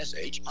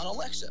WYSH on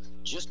Alexa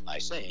just by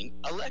saying,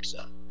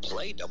 Alexa,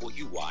 play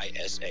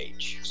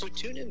WYSH. So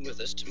tune in with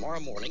us tomorrow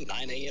morning,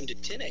 9 a.m. to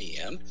 10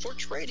 a.m. for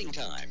Trading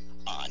Time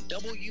on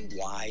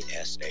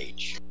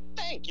WYSH.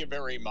 Thank you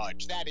very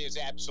much. That is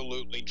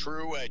absolutely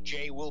true.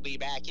 Jay will be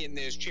back in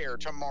this chair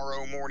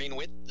tomorrow morning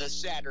with the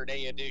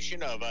Saturday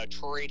edition of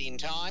Trading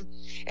Time.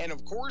 And,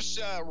 of course,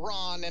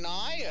 Ron and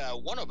I,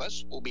 one of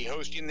us, will be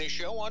hosting this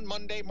show on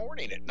Monday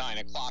morning at 9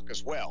 o'clock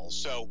as well.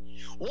 So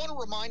want to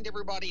remind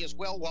everybody as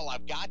well, while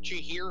I've got you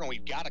here and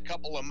we've got a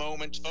couple of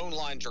moments, phone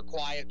lines are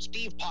quiet.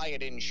 Steve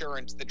Pyatt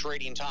Insurance, the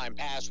Trading Time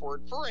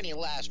password for any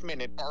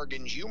last-minute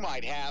bargains you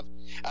might have.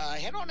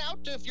 Head on out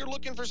if you're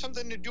looking for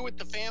something to do with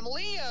the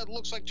family.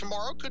 Looks like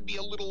tomorrow could be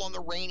a little on the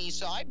rainy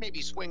side.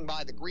 Maybe swing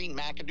by the Green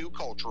McAdoo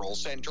Cultural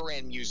Center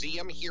and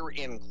Museum here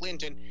in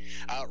Clinton.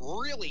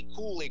 Really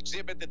cool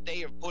exhibit that they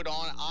have put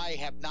on. I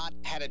have not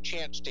had a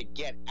chance to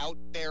get out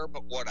there,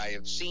 but what I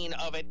have seen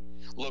of it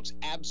looks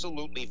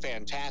absolutely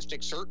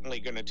fantastic.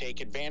 Certainly going to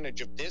take advantage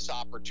of this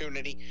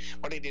opportunity.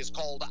 But it is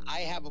called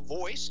I Have a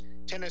Voice,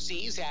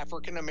 Tennessee's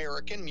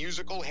African-American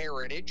Musical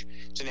Heritage.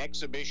 It's an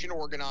exhibition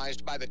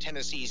organized by the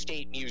Tennessee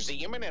State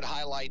Museum, and it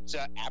highlights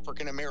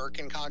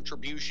African-American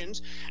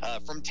contributions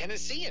from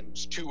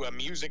Tennesseans to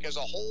music as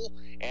a whole,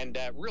 and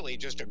really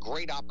just a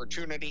great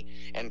opportunity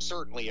and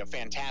certainly a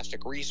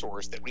fantastic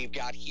resource that we've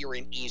got here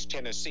in East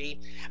Tennessee.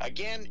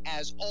 Again,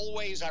 as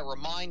always, I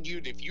remind you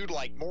that if you'd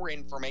like more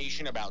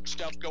information about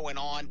stuff going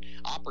on,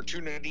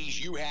 opportunities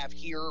you have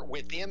here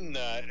within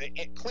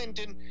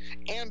Clinton,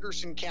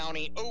 Anderson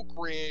County, Oak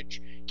Ridge,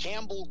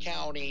 Campbell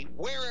County,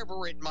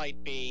 wherever it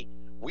might be,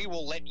 we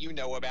will let you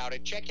know about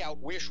it. Check out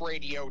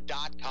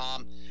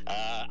wishradio.com.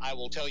 I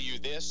will tell you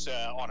this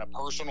on a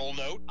personal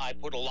note. I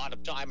put a lot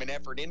of time and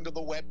effort into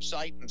the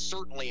website and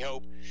certainly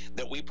hope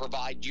that we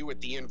provide you with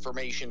the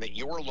information that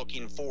you're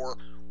looking for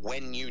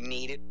when you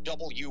need it.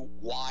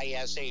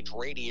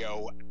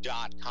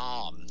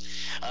 WYSHradio.com.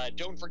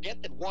 Don't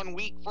forget that 1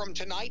 week from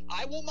tonight,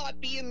 I will not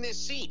be in this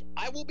seat.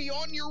 I will be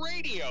on your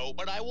radio,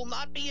 but I will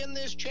not be in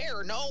this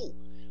chair. No.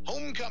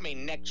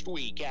 Homecoming next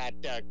week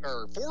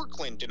for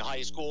Clinton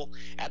High School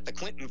at the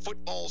Clinton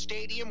Football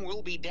Stadium.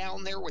 We'll be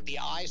down there with the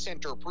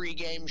iCenter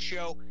pregame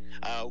show.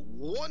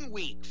 1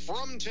 week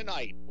from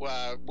tonight,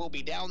 we'll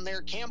be down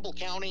there. Campbell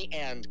County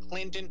and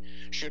Clinton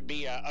should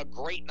be a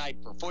great night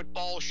for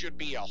football. Should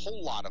be a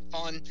whole lot of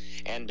fun,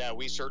 and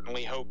we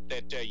certainly hope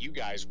that you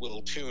guys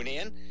will tune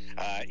in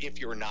if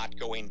you're not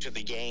going to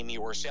the game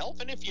yourself.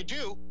 And if you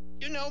do,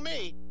 you know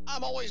me,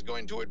 I'm always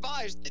going to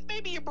advise that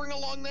maybe you bring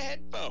along the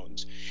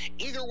headphones.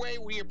 Either way,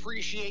 we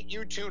appreciate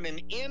you tuning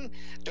in.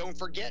 Don't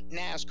forget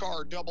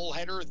NASCAR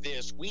doubleheader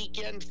this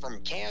weekend from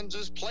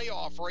Kansas,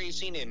 playoff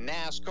racing in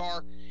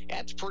NASCAR.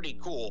 That's pretty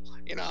cool.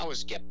 You know, I was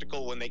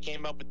skeptical when they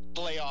came up with the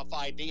playoff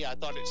idea. I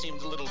thought it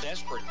seemed a little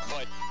desperate,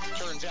 but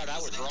turns out I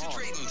was wrong.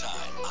 Trading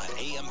Time on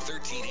AM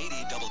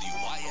 1380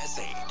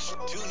 WYSH.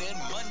 Tune in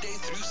Monday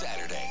through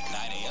Saturday,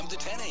 9 a.m. to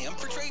 10 a.m.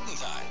 for Trading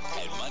Time,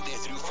 and Monday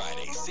through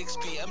Friday, 6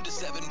 p.m. to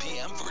 7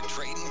 p.m. for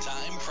Trading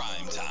Time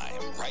Prime Time,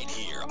 right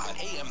here on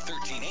AM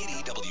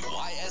 1380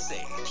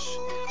 WYSH.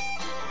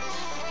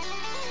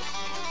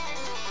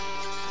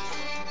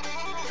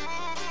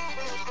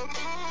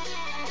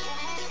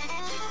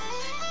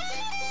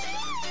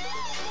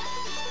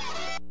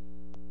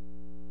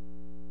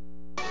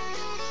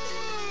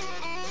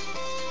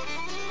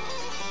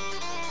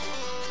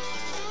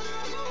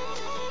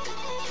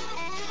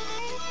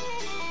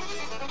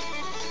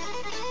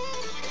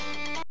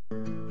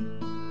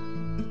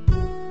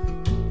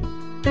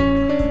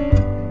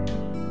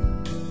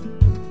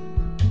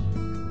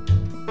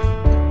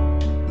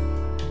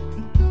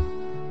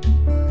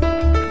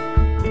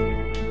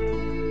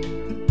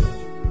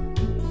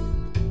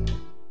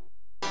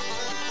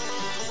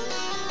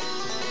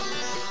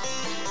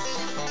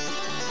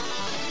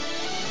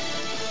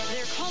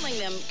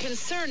 them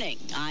concerning.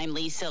 I'm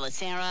Lisa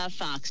Lacera,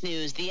 Fox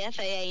News. The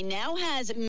FAA now has